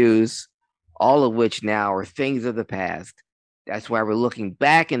pay-per-views, all of which now are things of the past. That's why we're looking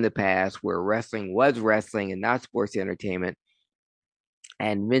back in the past where wrestling was wrestling and not sports entertainment.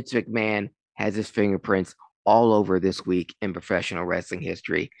 And Vince McMahon has his fingerprints all over this week in professional wrestling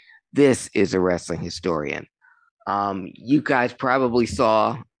history. This is a wrestling historian. You guys probably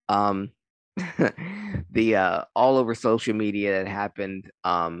saw the all over social media that happened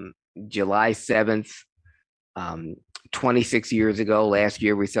July 7th, 26 years ago. Last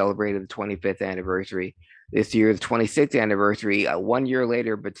year, we celebrated the 25th anniversary. This year, the 26th anniversary, 1 year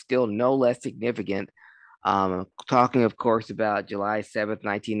later, but still no less significant. Talking, of course, about July 7th,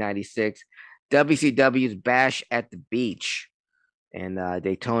 1996, WCW's Bash at the Beach in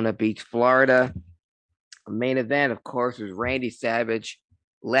Daytona Beach, Florida. The main event, of course, was Randy Savage,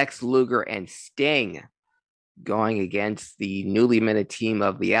 Lex Luger, and Sting going against the newly minted team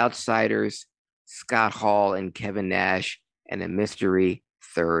of the Outsiders, Scott Hall and Kevin Nash, and a mystery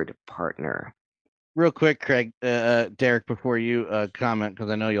third partner. Real quick, Craig, Derek, before you comment,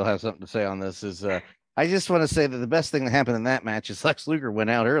 because I know you'll have something to say on this, is I just want to say that the best thing that happened in that match is Lex Luger went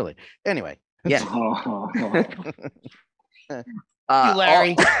out early. Anyway. Yeah.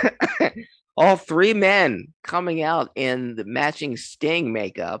 Larry. All three men coming out in the matching Sting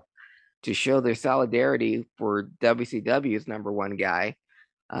makeup to show their solidarity for WCW's number one guy,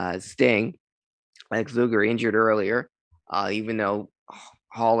 Sting. Lex Luger injured earlier, even though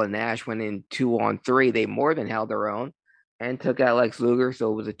Hall and Nash went in 2-on-3, they more than held their own and took out Lex Luger.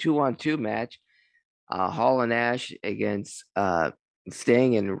 So it was a 2-on-2 match. Hall and Nash against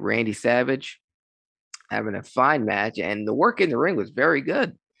Sting and Randy Savage, having a fine match, and the work in the ring was very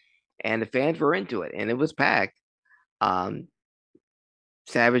good, and the fans were into it, and it was packed.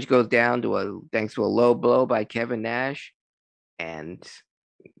 Savage goes down thanks to a low blow by Kevin Nash, and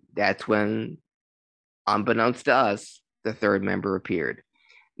that's when, unbeknownst to us, the third member appeared.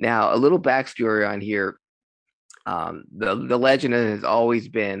 Now, a little backstory on here. The legend has always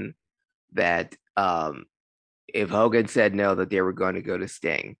been that if Hogan said no, that they were going to go to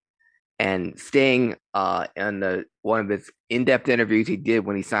Sting. And Sting, in one of his in-depth interviews he did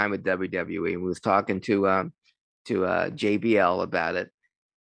when he signed with WWE, and was talking to JBL about it,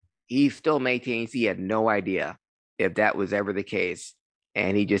 he still maintains he had no idea if that was ever the case.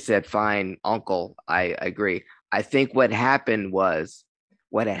 And he just said, "Fine, Uncle, I agree." I think what had happened was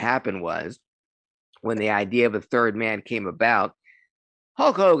when the idea of a third man came about,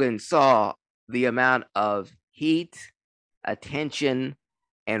 Hulk Hogan saw the amount of heat, attention,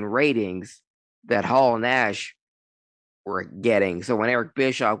 and ratings that Hall and Nash were getting. So when Eric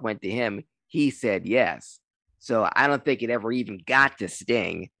Bischoff went to him, he said yes. So I don't think it ever even got to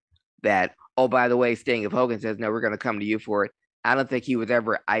Sting that, oh, by the way, Sting, if Hogan says, no, we're going to come to you for it, I don't think he was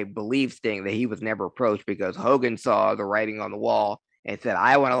ever, I believe Sting, that he was never approached because Hogan saw the writing on the wall and said,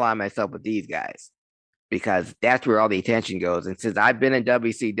 I want to align myself with these guys because that's where all the attention goes. And since I've been in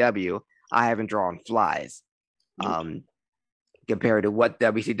WCW, I haven't drawn flies compared to what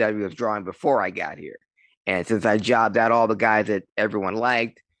WCW was drawing before I got here. And since I jobbed out all the guys that everyone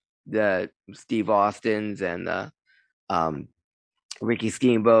liked, the Steve Austins and the Ricky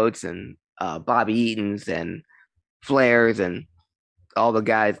Steamboats and Bobby Eatons and Flairs and all the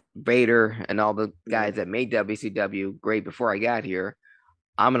guys, Vader and all the guys that made WCW great before I got here,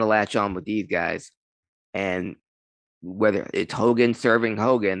 I'm going to latch on with these guys. And whether it's Hogan serving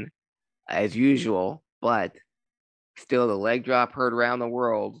Hogan as usual, but still the leg drop heard around the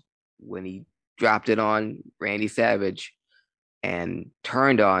world when he dropped it on Randy Savage and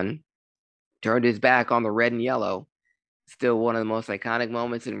turned his back on the red and yellow. Still one of the most iconic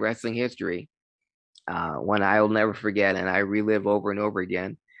moments in wrestling history. One I'll never forget, and I relive over and over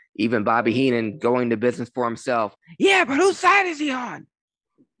again. Even Bobby Heenan going to business for himself. Yeah, but whose side is he on?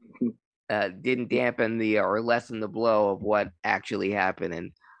 Didn't dampen or lessen the blow of what actually happened.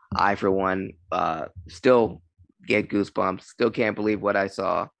 And I, for one, still get goosebumps. Still can't believe what I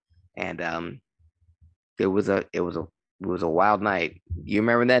saw. And it was a wild night. You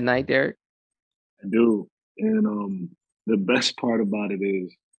remember that night, Derek? I do. And the best part about it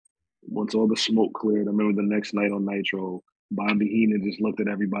is once all the smoke cleared, I remember the next night on Nitro, Bobby Heenan just looked at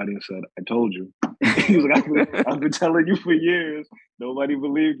everybody and said, I told you. He was like, I've been telling you for years. Nobody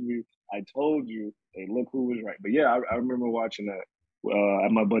believed me. I told you. And look who was right. But yeah, I remember watching that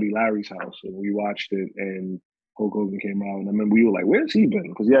at my buddy Larry's house. And we watched it and Hulk Hogan came out. And I remember we were like, where's he been?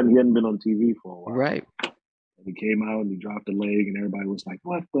 Because he hadn't been on TV for a while. Right. And he came out and he dropped the leg and everybody was like,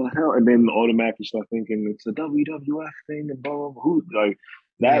 what the hell? And then automatically start thinking it's a WWF thing and blah, blah, blah. Who, like,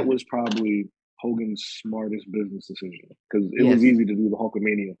 that was probably Hogan's smartest business decision because it was easy to do the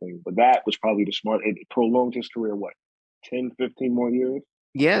Hulkamania thing, but that was probably the smart. It prolonged his career, what, 10, 15 more years?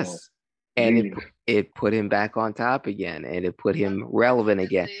 Yes. So, and it put him back on top again and it put him relevant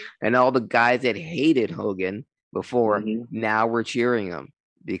again. And all the guys that hated Hogan before, now we're cheering him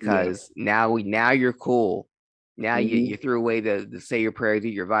because now you're cool. Now you threw away the say your prayers,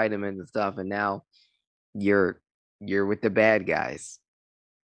 eat your vitamins and stuff, and now you're with the bad guys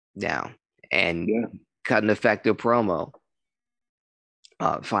now and cut an effective promo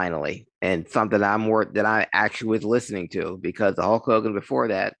finally, and something that I actually was listening to because the Hulk Hogan before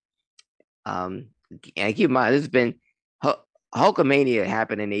that, and keep in mind this has been Hulkamania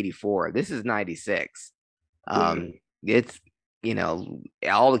happened in '84. This is '96. It's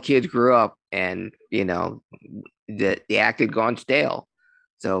all the kids grew up and the act had gone stale.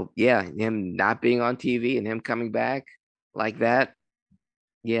 So yeah, him not being on TV and him coming back like that,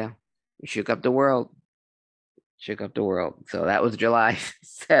 shook up the world. So that was July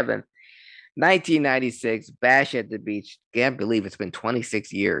 7th, 1996, Bash at the Beach. Can't believe it's been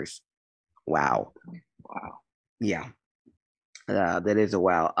 26 years. Wow. Yeah. That is a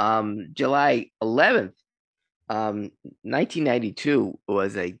wow. July 11th, 1992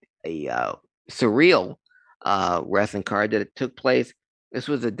 was a surreal wrestling card that took place. This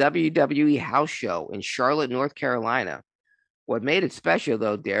was a WWE house show in Charlotte, North Carolina. What made it special,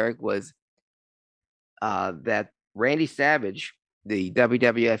 though, Derek, was that Randy Savage, the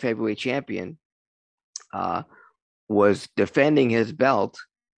WWF Heavyweight Champion, was defending his belt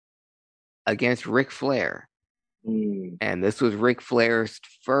against Ric Flair. And this was Ric Flair's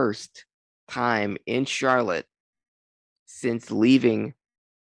first time in Charlotte since leaving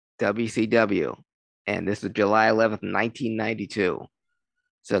WCW. And this was July 11th, 1992.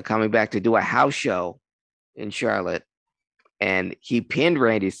 So coming back to do a house show in Charlotte. And he pinned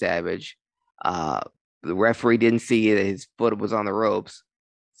Randy Savage. The referee didn't see it. His foot was on the ropes.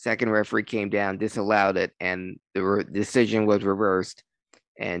 Second referee came down, disallowed it, and the decision was reversed.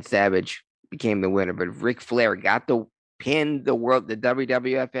 And Savage became the winner. But Ric Flair got the pin, the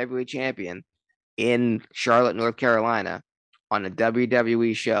WWF Heavyweight Champion in Charlotte, North Carolina, on a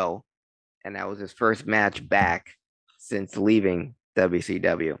WWE show, and that was his first match back since leaving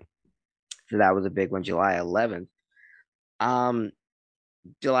WCW. So that was a big one. July 11th.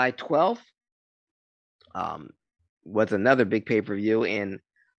 July 12th was another big pay-per-view in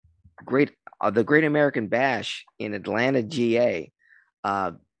the Great American Bash in Atlanta, GA.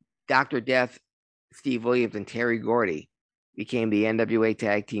 Dr. Death, Steve Williams, and Terry Gordy became the NWA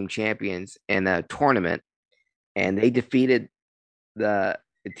Tag Team Champions in a tournament, and they defeated the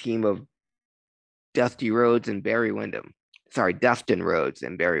a team of Dusty Rhodes and Barry Windham. Sorry, Dustin Rhodes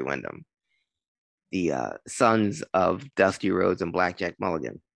and Barry Windham, the sons of Dusty Rhodes and Blackjack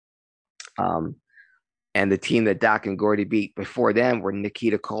Mulligan. And the team that Doc and Gordy beat before them were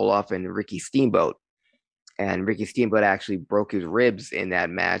Nikita Koloff and Ricky Steamboat. And Ricky Steamboat actually broke his ribs in that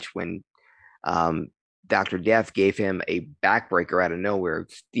match when Dr. Death gave him a backbreaker out of nowhere.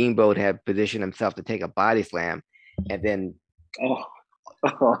 Steamboat had positioned himself to take a body slam, and then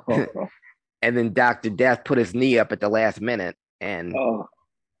and then Dr. Death put his knee up at the last minute and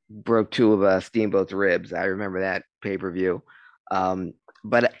broke two of Steamboat's ribs. I remember that pay-per-view.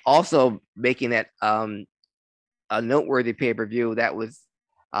 But also making that a noteworthy pay-per-view, that was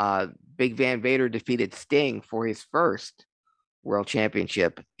Big Van Vader defeated Sting for his first world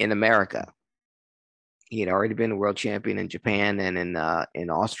championship in America. He had already been a world champion in Japan and in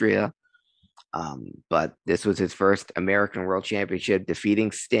Austria, but this was his first American world championship,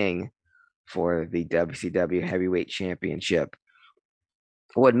 defeating Sting for the WCW Heavyweight Championship.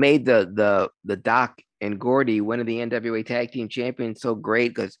 What made the Doc and Gordy winning the NWA Tag Team Champions so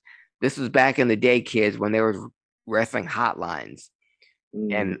great, because this was back in the day, kids, when there was wrestling hotlines.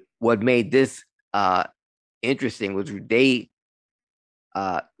 And what made this interesting was he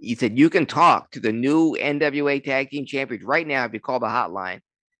said, you can talk to the new NWA Tag Team Champions right now if you call the hotline.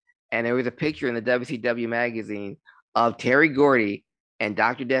 And there was a picture in the WCW magazine of Terry Gordy and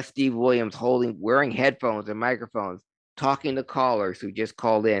Dr. Death Steve Williams wearing headphones and microphones, talking to callers who just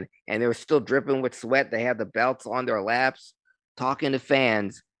called in, and they were still dripping with sweat. They had the belts on their laps, talking to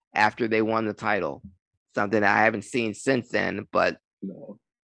fans after they won the title. Something I haven't seen since then, but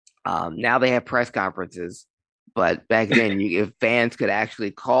now they have press conferences. But back then, if fans could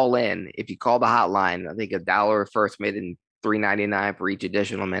actually call in, if you call the hotline, I think $1 first made it $3.99 for each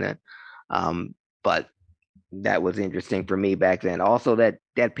additional minute. But that was interesting for me back then. Also, that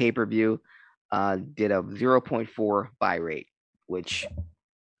pay-per-view did a 0.4 buy rate, which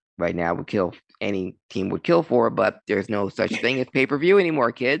right now would kill any team would kill for, but there's no such thing as pay-per-view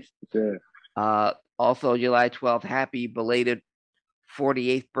anymore, kids. Also, July 12th, happy belated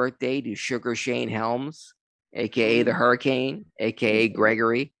 48th birthday to Sugar Shane Helms, aka the Hurricane, aka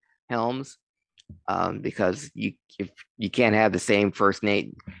Gregory Helms, because if you can't have the same first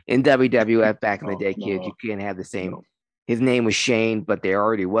name in WWF back in the day, kids, you can't have the same. His name was Shane, but there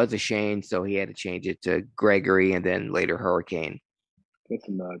already was a Shane, so he had to change it to Gregory and then later Hurricane. That's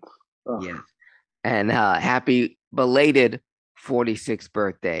nuts. Yes. And happy belated 46th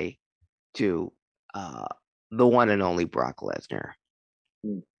birthday to the one and only Brock Lesnar.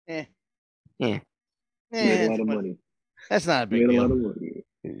 Made a lot of money. That's not a big deal. A lot of money.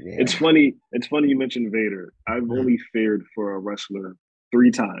 Yeah. It's funny you mentioned Vader. I've only feared for a wrestler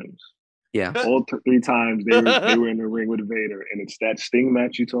 3 times. Yeah. All 3 times they were in the ring with Vader, and it's that Sting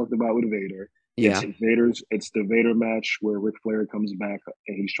match you talked about with Vader. Yeah. It's the Vader match where Ric Flair comes back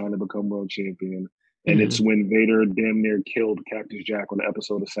and he's trying to become world champion. And it's when Vader damn near killed Cactus Jack on the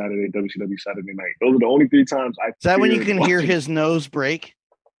episode of WCW Saturday Night. Those are the only 3 times I. Is that when you can hear his nose break?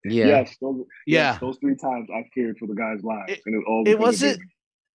 Yeah. Yes, those 3 times I feared for the guys' lives, and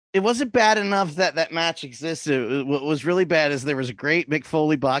it wasn't bad enough that match existed. What was really bad is there was a great Mick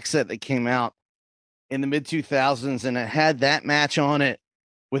Foley box set that came out in the mid 2000s, and it had that match on it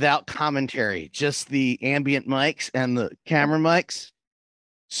without commentary, just the ambient mics and the camera mics,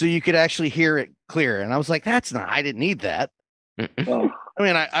 so you could actually hear it clear. And I was like, I didn't need that. I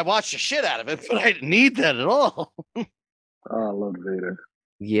mean, I watched the shit out of it, but I didn't need that at all. I love Vader.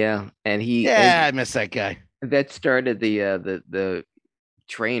 Yeah, and I miss that guy. That started the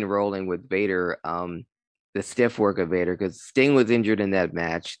train rolling with Vader, the stiff work of Vader, because Sting was injured in that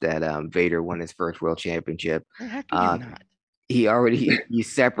match that Vader won his first world championship. How can you not? He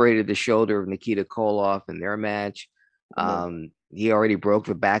separated the shoulder of Nikita Koloff in their match. He already broke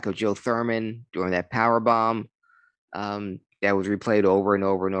the back of Joe Thurman during that power bomb that was replayed over and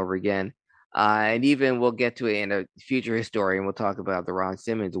over and over again. And even we'll get to it in a future historian. We'll talk about the Ron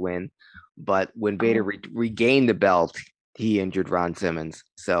Simmons win. But when Vader regained the belt, he injured Ron Simmons.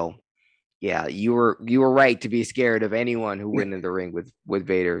 So, yeah, you were right to be scared of anyone who went in the ring with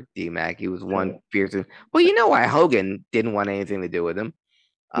Vader, D-Mac. He was one fierce. Well, you know why Hogan didn't want anything to do with him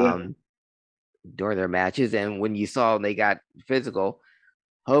during their matches. And when you saw they got physical,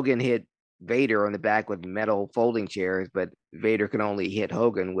 Hogan hit Vader on the back with metal folding chairs, but Vader could only hit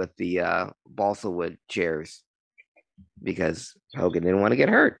Hogan with the balsa wood chairs because Hogan didn't want to get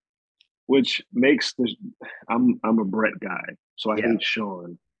hurt. Which makes I'm a Brett guy, so I hate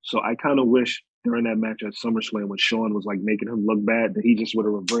Shawn. So I kind of wish during that match at SummerSlam when Shawn was like making him look bad, that he just would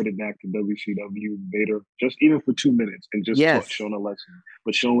have reverted back to WCW Vader, just even for 2 minutes, and just taught Shawn a lesson.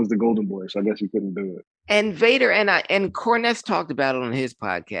 But Shawn was the golden boy, so I guess he couldn't do it. And Vader and Cornette talked about it on his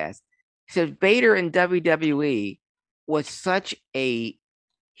podcast. He said Vader in WWE was such a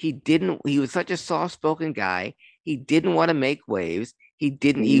he was such a soft-spoken guy. He didn't want to make waves. He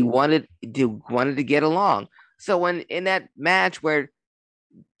wanted to get along. So when in that match where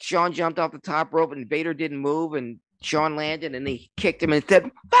Shawn jumped off the top rope and Vader didn't move and Shawn landed and he kicked him and said,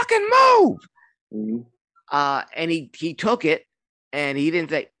 "Fucking move." And he took it and he didn't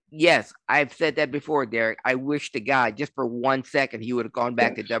say, "Yes, I've said that before, Derek. I wish to God just for 1 second he would have gone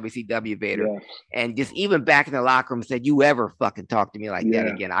back to WCW Vader and just even back in the locker room said, you ever fucking talk to me like that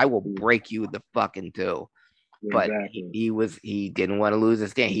again, I will break you the fucking two." But he didn't want to lose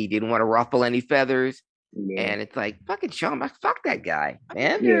his stand. He didn't want to ruffle any feathers. And it's like, fucking Shawn, fuck that guy,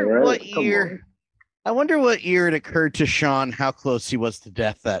 man. I wonder what year it occurred to Shawn how close he was to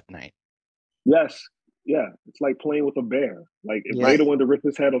death that night. Yes. Yeah. It's like playing with a bear. Like if Vader wanted to rip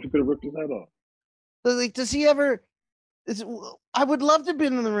his head off, he could have ripped his head off. Like, does he ever? I would love to have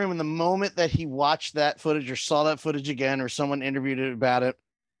been in the room in the moment that he watched that footage or saw that footage again, or someone interviewed it about it,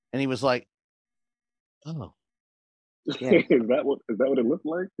 and he was like, "Oh, yeah. is that what it looked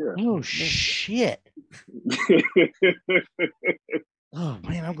like? Yeah. Oh shit! Oh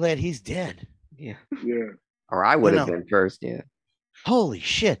man, I'm glad he's dead. Yeah. Or I would have been first. Yeah. Holy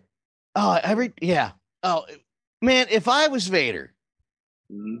shit! Oh, Oh man, if I was Vader,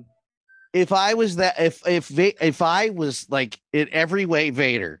 if I was that, if I was like in every way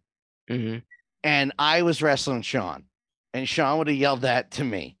Vader, and I was wrestling Shawn, and Shawn would have yelled that to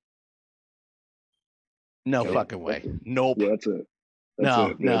me. No fucking way. Nope. Yeah, that's it.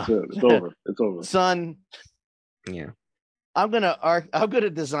 No. That's it. It's over. It's over. Son. Yeah. I'm gonna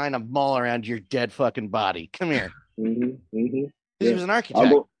design a mall around your dead fucking body. Come here. He was an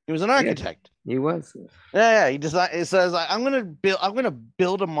architect. He was an architect. He was. Yeah. He designed. It says I'm gonna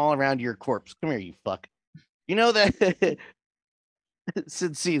build a mall around your corpse. Come here, you fuck. You know that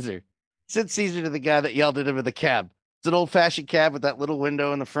Sid Caesar to the guy that yelled at him in the cab. It's an old-fashioned cab with that little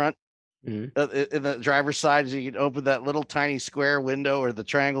window in the front. In the driver's side, so you can open that little tiny square window or the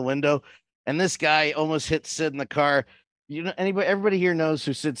triangle window, and this guy almost hit Sid in the car. You know, everybody here knows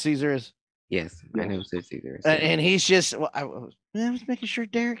who Sid Caesar is. Yes, I know who Sid Caesar is. And he's just, I was making sure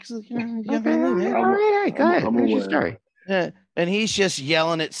Derek's, all right, go ahead. Finish your story. Yeah, and he's just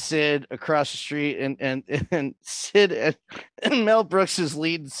yelling at Sid across the street, and Sid and Mel Brooks is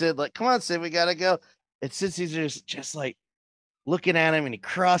leading Sid like, "Come on, Sid, we gotta go." And Sid Caesar's just like looking at him, and he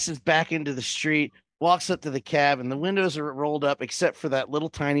crosses back into the street, walks up to the cab, and the windows are rolled up except for that little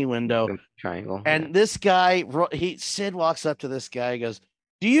tiny window triangle. And this guy, Sid walks up to this guy, goes,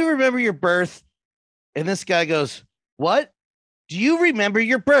 "Do you remember your birth?" And this guy goes, "What? Do you remember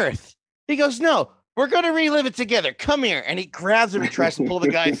your birth?" He goes, "No, we're going to relive it together. Come here." And he grabs him and tries to pull the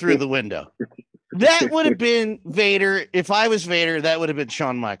guy through the window. That would have been Vader. If I was Vader, that would have been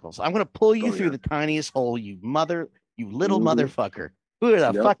Shawn Michaels. I'm going to pull you through the tiniest hole, you little motherfucker. Who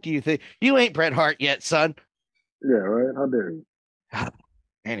the fuck do you think? You ain't Bret Hart yet, son. Yeah, right? How dare you?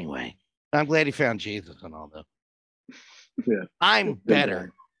 Anyway, I'm glad he found Jesus and all that. Yeah. I'm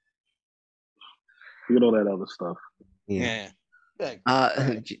better. You know that other stuff. Yeah.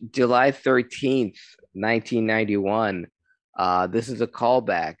 July 13th, 1991. This is a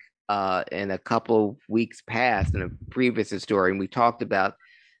callback in a couple of weeks past in a previous story. And we talked about,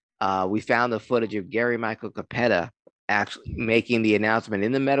 we found the footage of Gary Michael Capetta actually making the announcement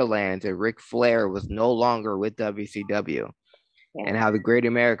in the Meadowlands that Ric Flair was no longer with WCW, and how the Great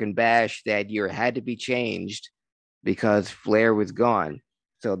American Bash that year had to be changed because Flair was gone.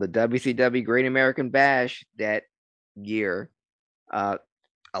 So the WCW Great American Bash that year,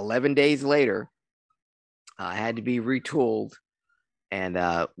 11 days later, had to be retooled,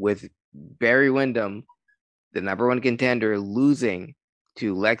 and with Barry Windham, the number one contender, losing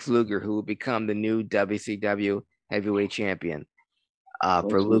to Lex Luger, who would become the new WCW heavyweight champion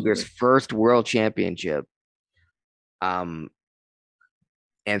for Luger's first world championship. And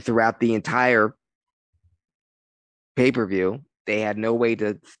throughout the entire pay-per-view, they had no way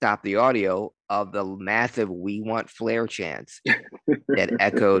to stop the audio of the massive "We Want Flair" chants that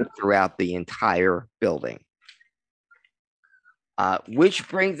echoed throughout the entire building. Which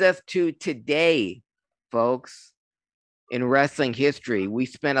brings us to today, folks. In wrestling history, we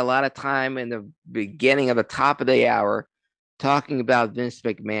spent a lot of time in the beginning of the top of the hour talking about Vince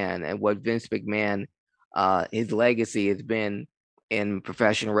McMahon and what Vince McMahon, his legacy has been in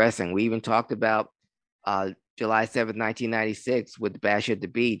professional wrestling. We even talked about July 7th, 1996 with the Bash at the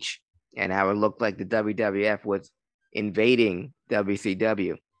Beach, and how it looked like the WWF was invading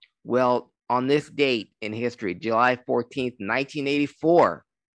WCW. Well, on this date in history, July 14th, 1984,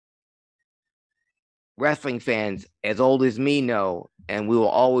 wrestling fans as old as me know, and we will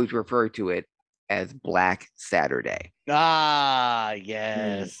always refer to it as Black Saturday. Ah,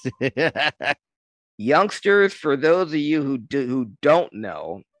 yes. Youngsters, for those of you who don't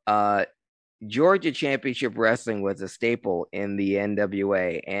know, Georgia Championship Wrestling was a staple in the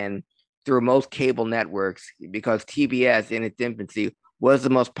NWA and through most cable networks because TBS in its infancy was the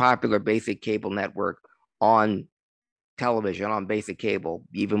most popular basic cable network on television, on basic cable,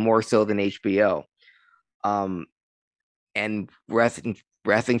 even more so than HBO. And wrestling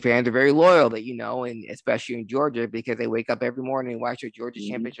fans are very loyal, that and especially in Georgia, because they wake up every morning and watch their Georgia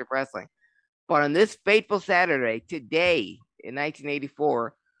Championship Wrestling. But on this fateful Saturday, today in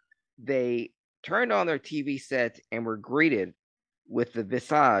 1984, they turned on their TV sets and were greeted with the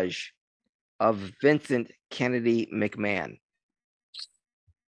visage of Vincent Kennedy McMahon,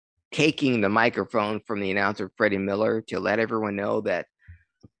 taking the microphone from the announcer Freddie Miller to let everyone know that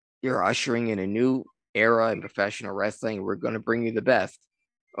you're ushering in a new era in professional wrestling. We're going to bring you the best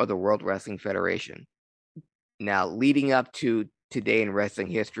of the World Wrestling Federation. Now, leading up to today in wrestling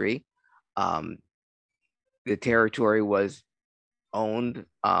history, the territory was owned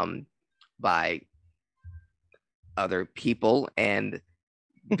by other people, and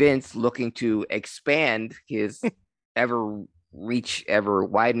Vince, looking to expand his ever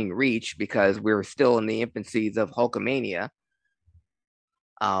widening reach, because we were still in the infancies of Hulkamania,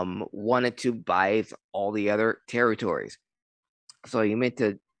 wanted to buy all the other territories. So he went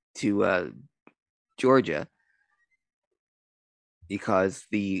to Georgia because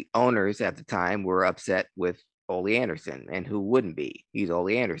the owners at the time were upset with Ole Anderson, and who wouldn't be? He's Ole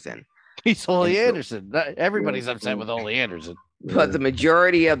Anderson. He's Ole Anderson. Everybody's upset with Ole Anderson. But the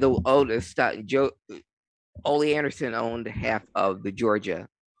majority of the oldest Ole Anderson owned half of the Georgia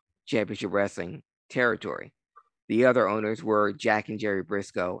Championship Wrestling territory. The other owners were Jack and Jerry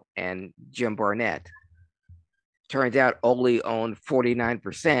Briscoe and Jim Barnett. Turns out Ole owned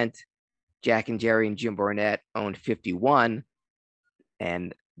 49%. Jack and Jerry and Jim Barnett owned 51%,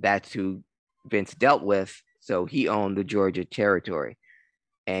 and that's who Vince dealt with. So he owned the Georgia territory,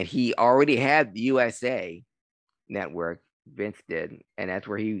 and he already had the USA network. Vince did, and that's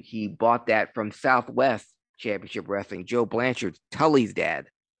where he bought that from Southwest Championship Wrestling. Joe Blanchard, Tully's dad,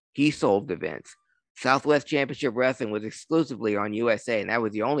 he sold to Vince. Southwest Championship Wrestling was exclusively on USA, and that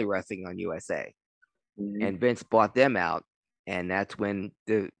was the only wrestling on USA. And Vince bought them out, and that's when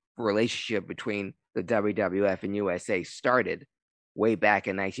the relationship between the WWF and USA started, way back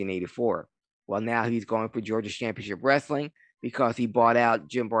in 1984. Well, now he's going for Georgia Championship Wrestling because he bought out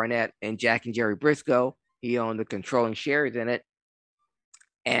Jim Barnett and Jack and Jerry Briscoe. He owned the controlling shares in it,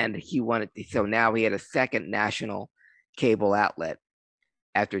 and so now he had a second national cable outlet.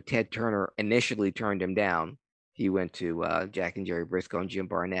 After Ted Turner initially turned him down, he went to Jack and Jerry Briscoe and Jim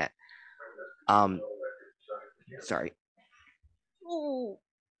Barnett. Sorry. Ooh.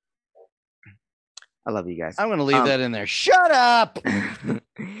 I love you guys. I'm going to leave that in there. Shut up!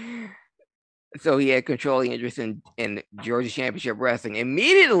 So he had controlling interest in Georgia Championship Wrestling.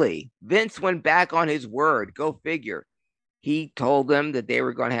 Immediately, Vince went back on his word. Go figure. He told them that they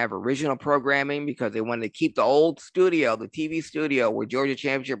were going to have original programming because they wanted to keep the old studio, the TV studio where Georgia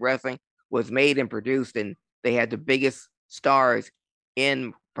Championship Wrestling was made and produced, and they had the biggest stars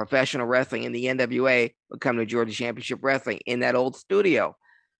in professional wrestling in the NWA would come to Georgia Championship Wrestling in that old studio.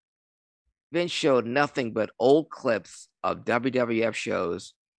 Vince showed nothing but old clips of WWF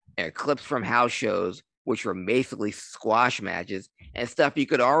shows and clips from house shows, which were basically squash matches and stuff you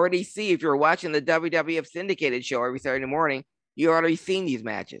could already see if you're watching the WWF syndicated show every Saturday morning. You already seen these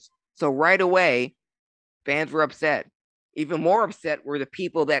matches. So right away, fans were upset. Even more upset were the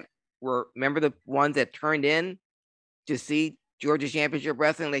people that remember the ones that turned in to see Georgia Championship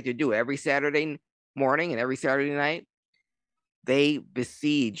Wrestling like they do every Saturday morning and every Saturday night. They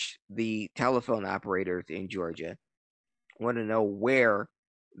besieged the telephone operators in Georgia, wanted to know where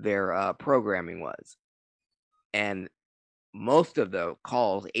their programming was. And most of the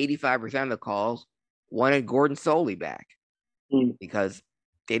calls, 85% of the calls, wanted Gordon Soley back because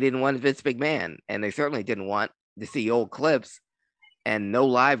they didn't want Vince McMahon, and they certainly didn't want to see old clips and no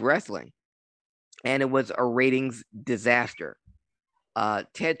live wrestling. And it was a ratings disaster.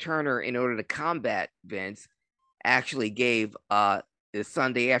 Ted Turner, in order to combat Vince, actually gave the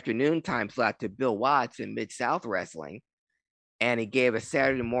Sunday afternoon time slot to Bill Watts in Mid-South Wrestling, and he gave a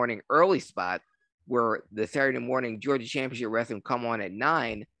Saturday morning early spot where the Saturday morning Georgia Championship Wrestling come on at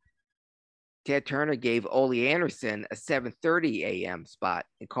 9. Ted Turner gave Ole Anderson a 7:30 a.m. spot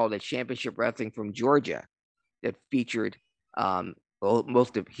and called it Championship Wrestling from Georgia that featured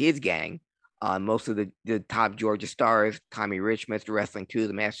most of his gang, most of the top Georgia stars, Tommy Rich, Mr. Wrestling 2,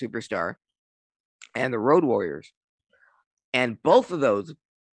 the Masked Superstar, and the Road Warriors. And both of those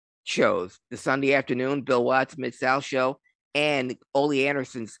shows, the Sunday afternoon, Bill Watts Mid-South show, and Ole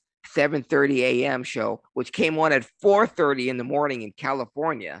Anderson's 7:30 a.m. show, which came on at 4:30 in the morning in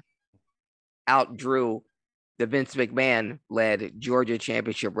California, outdrew the Vince McMahon-led Georgia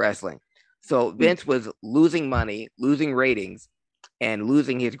Championship Wrestling. So Vince was losing money, losing ratings, and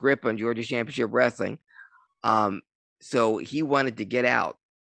losing his grip on Georgia Championship Wrestling. So he wanted to get out.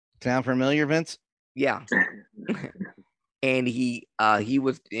 Sound familiar, Vince? Yeah. And he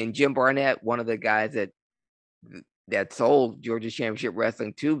was in Jim Barnett, one of the guys that sold Georgia Championship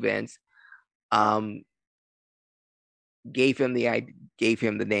Wrestling to Vince, gave him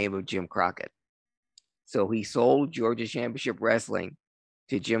the name of Jim Crockett. So he sold Georgia Championship Wrestling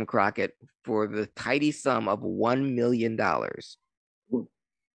to Jim Crockett for the tidy sum of $1 million.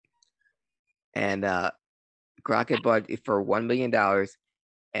 And Crockett bought it for $1 million,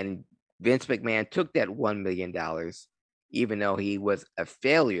 and Vince McMahon took that $1 million, even though he was a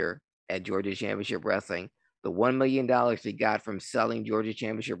failure at Georgia Championship Wrestling. The $1 million he got from selling Georgia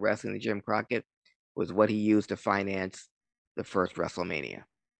Championship Wrestling to Jim Crockett was what he used to finance the first WrestleMania.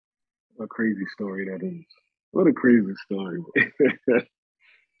 What a crazy story that is. What a crazy story.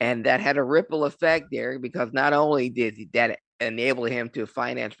 And that had a ripple effect there, because not only did that enable him to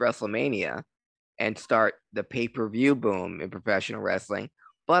finance WrestleMania and start the pay-per-view boom in professional wrestling,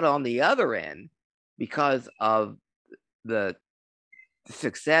 but on the other end, because of the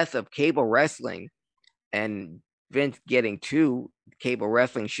success of cable wrestling and Vince getting 2 cable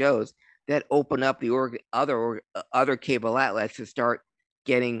wrestling shows, that opened up the other cable outlets to start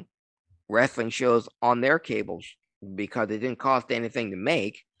getting wrestling shows on their cables, because it didn't cost anything to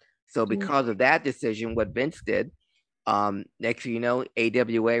make. So because of that decision, what Vince did, next thing you know,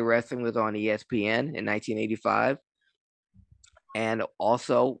 AWA Wrestling was on ESPN in 1985, and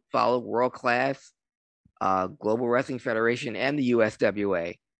also followed World Class, Global Wrestling Federation, and the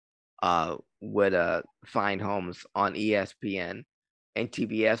USWA would find homes on ESPN, and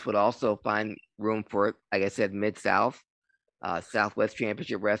TBS would also find room for it. Like I said, Mid-South, Southwest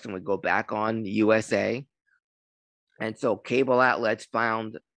Championship Wrestling would go back on USA. And so cable outlets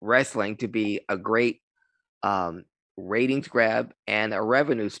found wrestling to be a great ratings grab and a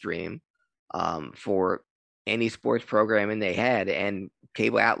revenue stream for any sports programming they had. And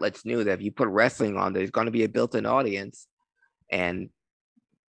cable outlets knew that if you put wrestling on, there's going to be a built-in audience. And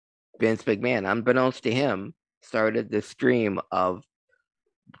Vince McMahon, unbeknownst to him, started the stream of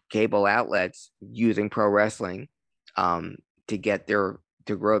cable outlets using pro wrestling to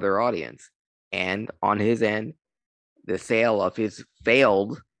grow their audience. And on his end, the sale of his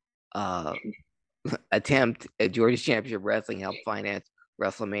failed attempt at Georgia Championship Wrestling helped finance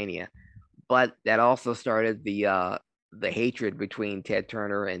WrestleMania. But that also started the hatred between Ted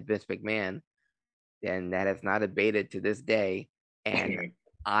Turner and Vince McMahon, and that has not abated to this day. And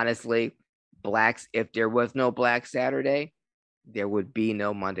honestly, if there was no Black Saturday, there would be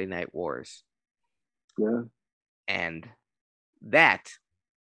no Monday Night Wars. Yeah. And that,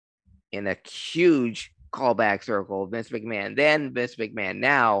 in a huge callback circle, Vince McMahon, then Vince McMahon,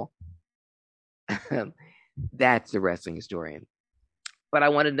 now, that's the wrestling historian. But I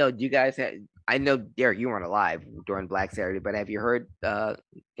want to know, do you guys I know, Derek, you weren't alive during Black Saturday, but have you heard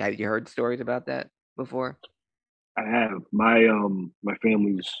stories about that before? I have. My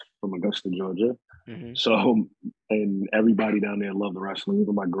family's from Augusta, Georgia. Mm-hmm. So, and everybody down there loved the wrestling,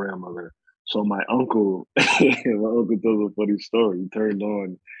 even my grandmother. So my uncle tells a funny story. He turned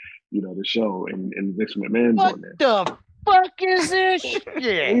on, the show, and Vince McMahon's what on there. The fuck is this shit?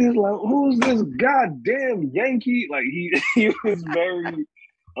 And he's like, "Who's this goddamn Yankee?" Like he was very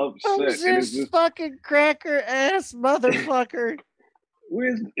upset. Who's this fucking cracker ass motherfucker?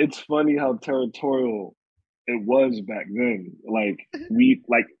 It's funny how territorial it was back then.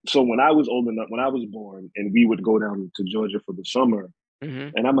 So when I was old enough, when I was born, and we would go down to Georgia for the summer, mm-hmm.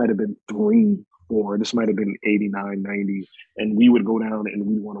 and I might have been 3, 4. This might have been 89, 90, and we would go down and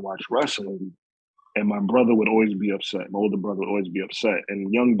we'd want to watch wrestling. And my brother would always be upset. My older brother would always be upset.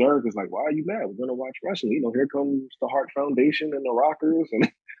 And young Derek is like, "Why are you mad? We're gonna watch wrestling. Here comes the Hart Foundation and the Rockers and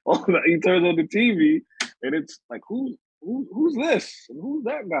all that." He turns on the TV, and it's like, who's this? And who's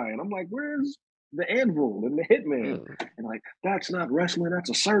that guy? And I'm like, "Where's the Anvil and the Hitman?" And like, "That's not wrestling. That's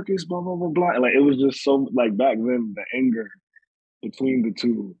a circus." Blah blah blah blah. Like, it was just so, like, back then, the anger between the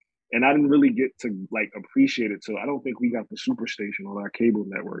two and I didn't really get to like appreciate it till I don't think we got the Superstation on our cable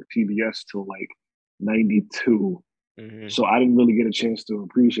network TBS till like '92. Mm-hmm. So I didn't really get a chance to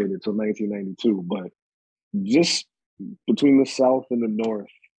appreciate it till 1992. But just between the South and the North,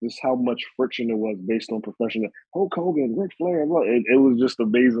 just how much friction there was based on professional Hulk Hogan, Ric Flair, it was just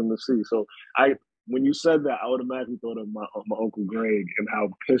amazing to see. So when you said that, I automatically thought of my Uncle Greg and how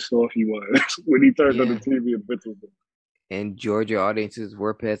pissed off he was when he turned on the TV and Vince was there. And Georgia audiences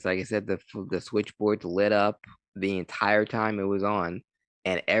were pissed. Like I said, the switchboard lit up the entire time it was on,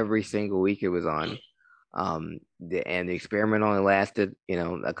 and every single week it was on. The experiment only lasted,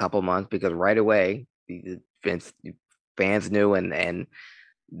 a couple months because right away the fans knew, and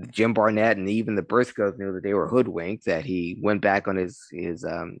Jim Barnett and even the Briscoes knew that they were hoodwinked. That he went back on his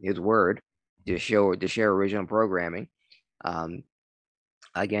word to share original programming.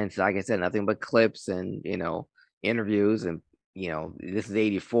 Again, like I said, nothing but clips and interviews, and this is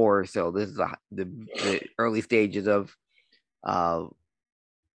 '84, so this is the early stages of the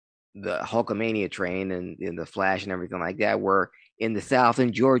Hulkamania train and the Flash and everything like that. Where in the South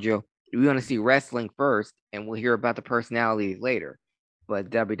in Georgia, we want to see wrestling first, and we'll hear about the personalities later. But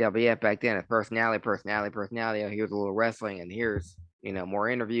WWF back then, personality. Oh, here's a little wrestling, and here's more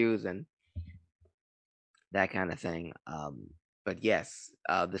interviews and that kind of thing. But yes,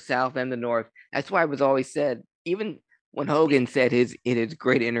 the South and the North. That's why it was always said, even when Hogan said his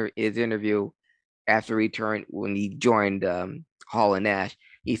interview after when he joined Hall and Nash,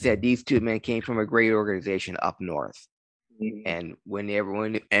 he said these two men came from a great organization up north. Mm-hmm. And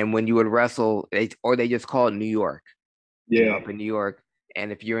when you would wrestle, they just call it New York. Yeah, up in New York.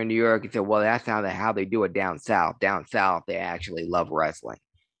 And if you're in New York, you say, well, that's how they do it down south. Down south, they actually love wrestling.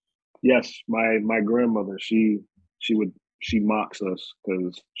 Yes, my grandmother, she mocks us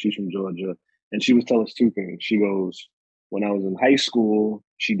because she's from Georgia, and she would tell us two things. She goes, when I was in high school,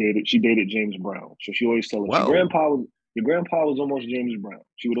 she dated James Brown, so she always tell us your grandpa was almost James Brown.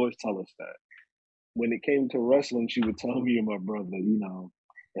 She would always tell us that. When it came to wrestling, she would tell me and my brother,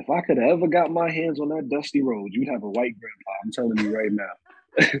 if I could have ever got my hands on that Dusty Rhodes, you'd have a white grandpa. I'm telling you right now.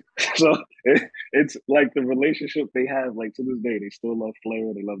 So it's like the relationship they have, like to this day, they still love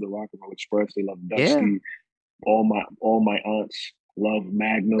Flair, they love the Rock and Roll Express, they love Dusty. Yeah. All my aunts love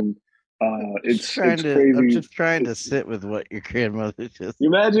Magnum. It's crazy. I'm just trying to sit with what your grandmother just. You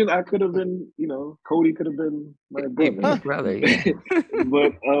imagine I could have been, Cody could have been my brother. Yeah.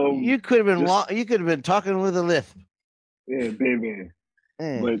 But you could have been you could have been talking with a lisp. Yeah, baby.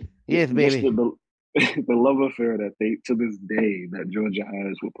 But yes, baby. The love affair that they to this day that Georgia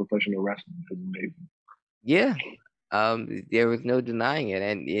has with professional wrestling is amazing. Yeah. There was no denying it,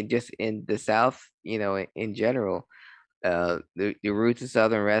 and just in the South, in general, the roots of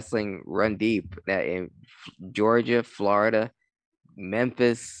Southern wrestling run deep. That in Georgia, Florida,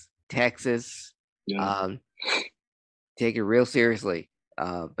 Memphis, Texas, take it real seriously.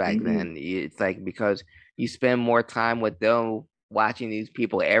 Back then, it's like because you spend more time with them, watching these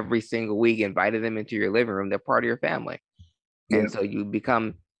people every single week, inviting them into your living room, they're part of your family, and so you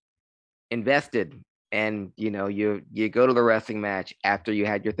become invested. And you go to the wrestling match after you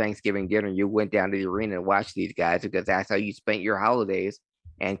had your Thanksgiving dinner. You went down to the arena and watched these guys because that's how you spent your holidays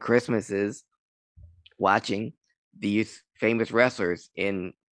and Christmases, watching these famous wrestlers.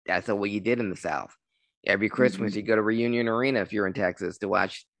 That's what you did in the South. Every Christmas you go to Reunion Arena if you're in Texas to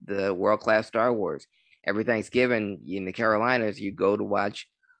watch the world class Star Wars. Every Thanksgiving in the Carolinas you go to watch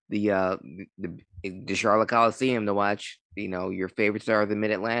the Charlotte Coliseum to watch your favorite star of the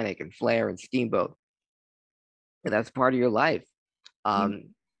Mid Atlantic and Flair and Steamboat. And that's part of your life.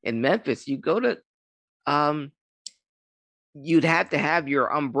 In Memphis, you go to you'd have to have your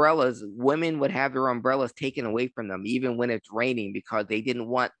umbrellas. Women would have their umbrellas taken away from them, even when it's raining, because they didn't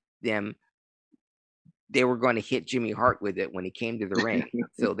want them. They were going to hit Jimmy Hart with it when he came to the ring.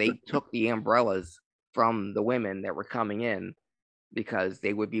 So they took the umbrellas from the women that were coming in because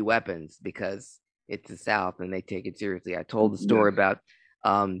they would be weapons, because it's the South and they take it seriously. I told the story about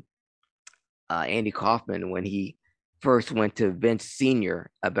Andy Kaufman when he first went to Vince Sr.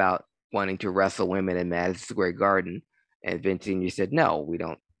 about wanting to wrestle women in Madison Square Garden. And Vince Sr. said, no, we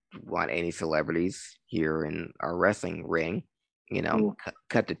don't want any celebrities here in our wrestling ring.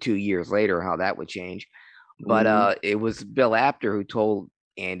 Cut to 2 years later, how that would change. But it was Bill Apter who told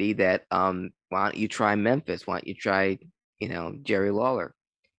Andy that, why don't you try Memphis? Why don't you try, Jerry Lawler?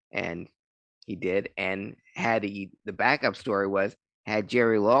 And he did. And the backup story was, had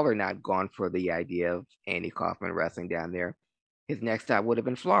Jerry Lawler not gone for the idea of Andy Kaufman wrestling down there, his next stop would have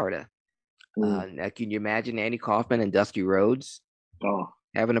been Florida. Now, can you imagine Andy Kaufman and Dusty Rhodes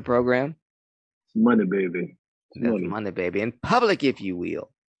having a program? Money, baby. That's money, baby. In public, if you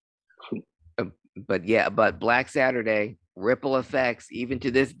will. but Black Saturday, ripple effects, even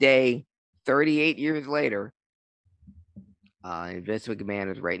to this day, 38 years later, Vince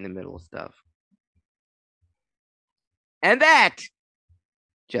McMahon is right in the middle of stuff. And that,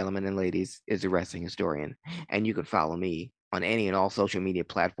 gentlemen and ladies, is the wrestling historian. And you can follow me on any and all social media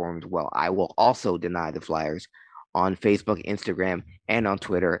platforms. Well, I will also deny the Flyers on Facebook, Instagram, and on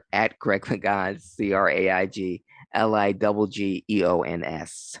Twitter at Craig Ligons,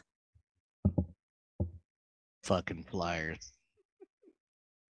 CraigLiggeons. Fucking Flyers.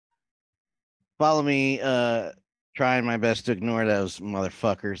 Follow me, trying my best to ignore those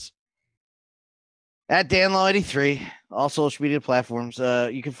motherfuckers. At DanLaw83, all social media platforms.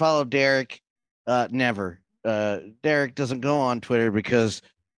 You can follow Derek. Never. Derek doesn't go on Twitter because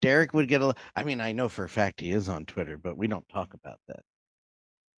Derek would get I mean, I know for a fact he is on Twitter, but we don't talk about that.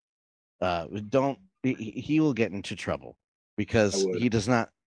 He will get into trouble because he does not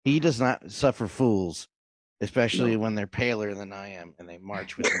suffer fools, especially when they're paler than I am and they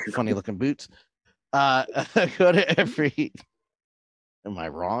march with funny looking boots. Go to every. Am I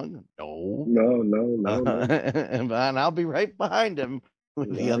wrong? No. No. And I'll be right behind him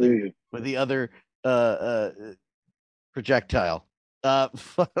with the other projectile.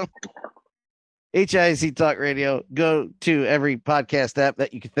 HIAC Talk Radio. Go to every podcast app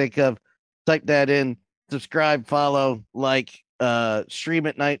that you can think of. Type that in. Subscribe, follow, like, stream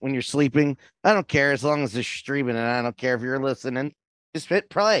at night when you're sleeping. I don't care as long as it's streaming, and I don't care if you're listening. Just hit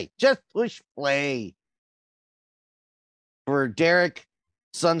play. Just push play. For Derek,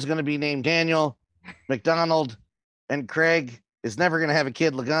 son's going to be named Daniel McDonald, and Craig is never going to have a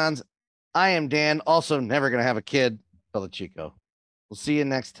kid. Ligons. I am Dan, also never going to have a kid. Chico. We'll see you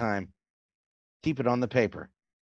next time. Keep it on the paper.